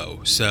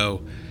tempo.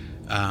 So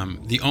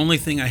the only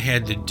thing I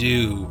had to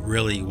do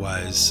really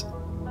was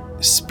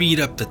speed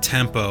up the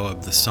tempo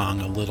of the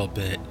song a little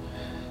bit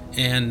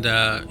and,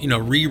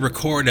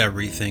 re-record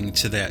everything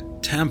to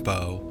that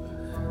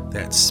tempo,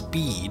 that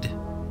speed,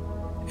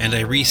 and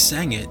I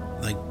re-sang it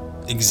like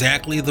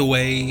exactly the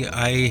way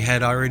I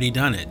had already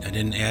done it. I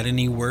didn't add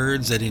any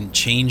words, I didn't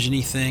change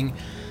anything,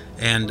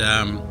 and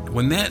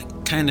when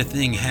that kind of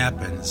thing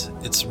happens,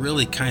 it's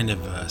really kind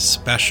of a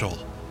special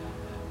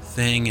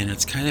thing, and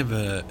it's kind of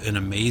an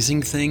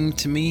amazing thing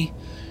to me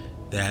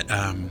that,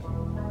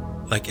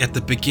 like at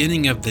the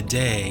beginning of the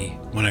day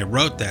when I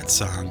wrote that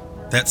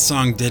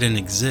song didn't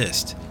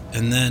exist.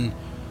 And then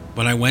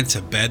when I went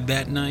to bed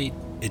that night,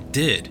 it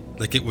did.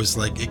 Like it was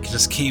like it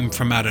just came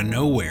from out of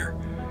nowhere.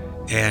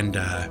 And,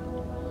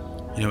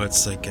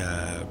 it's like,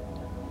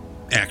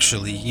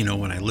 actually,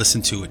 when I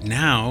listen to it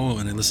now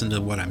and I listen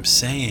to what I'm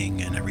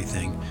saying and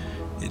everything,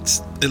 it's,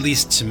 at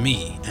least to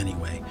me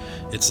anyway,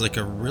 it's like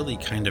a really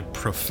kind of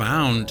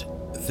profound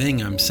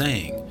thing I'm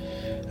saying.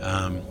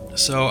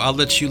 So I'll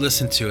let you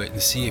listen to it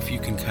and see if you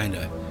can kind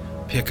of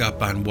pick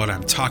up on what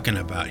I'm talking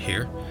about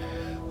here.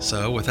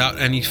 So without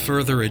any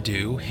further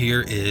ado,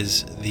 here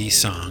is the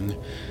song,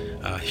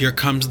 Here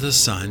Comes the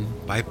Sun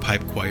by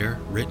Pipe Choir,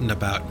 written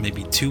about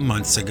maybe 2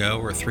 months ago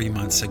or 3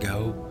 months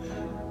ago.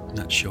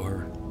 Not sure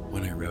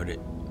when I wrote it.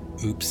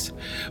 Oops.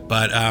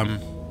 But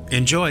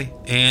enjoy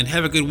and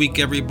have a good week,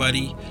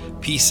 everybody.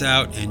 Peace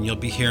out, and you'll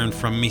be hearing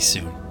from me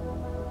soon.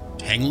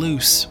 Hang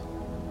loose.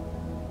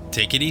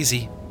 Take it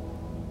easy.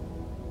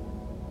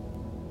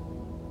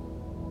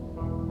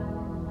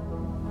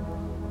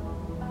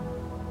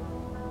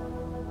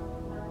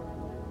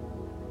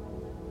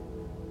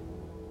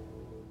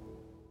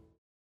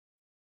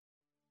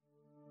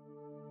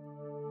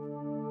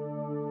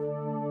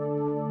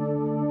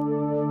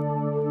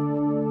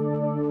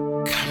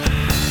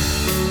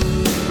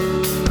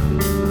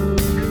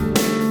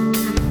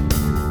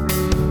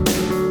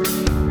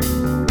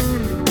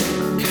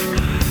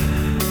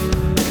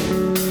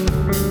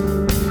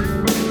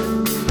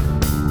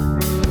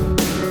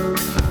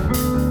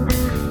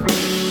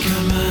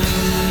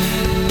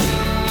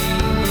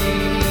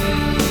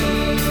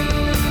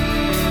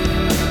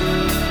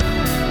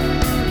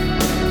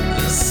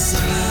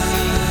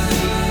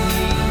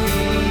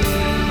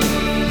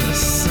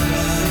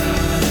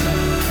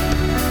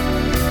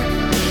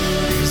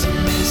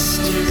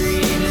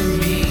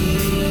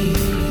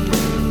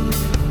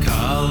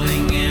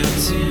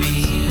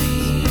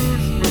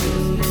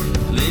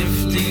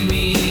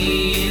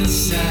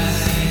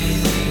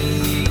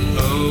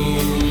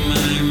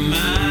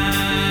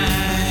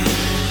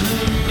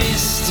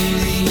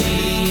 Mystery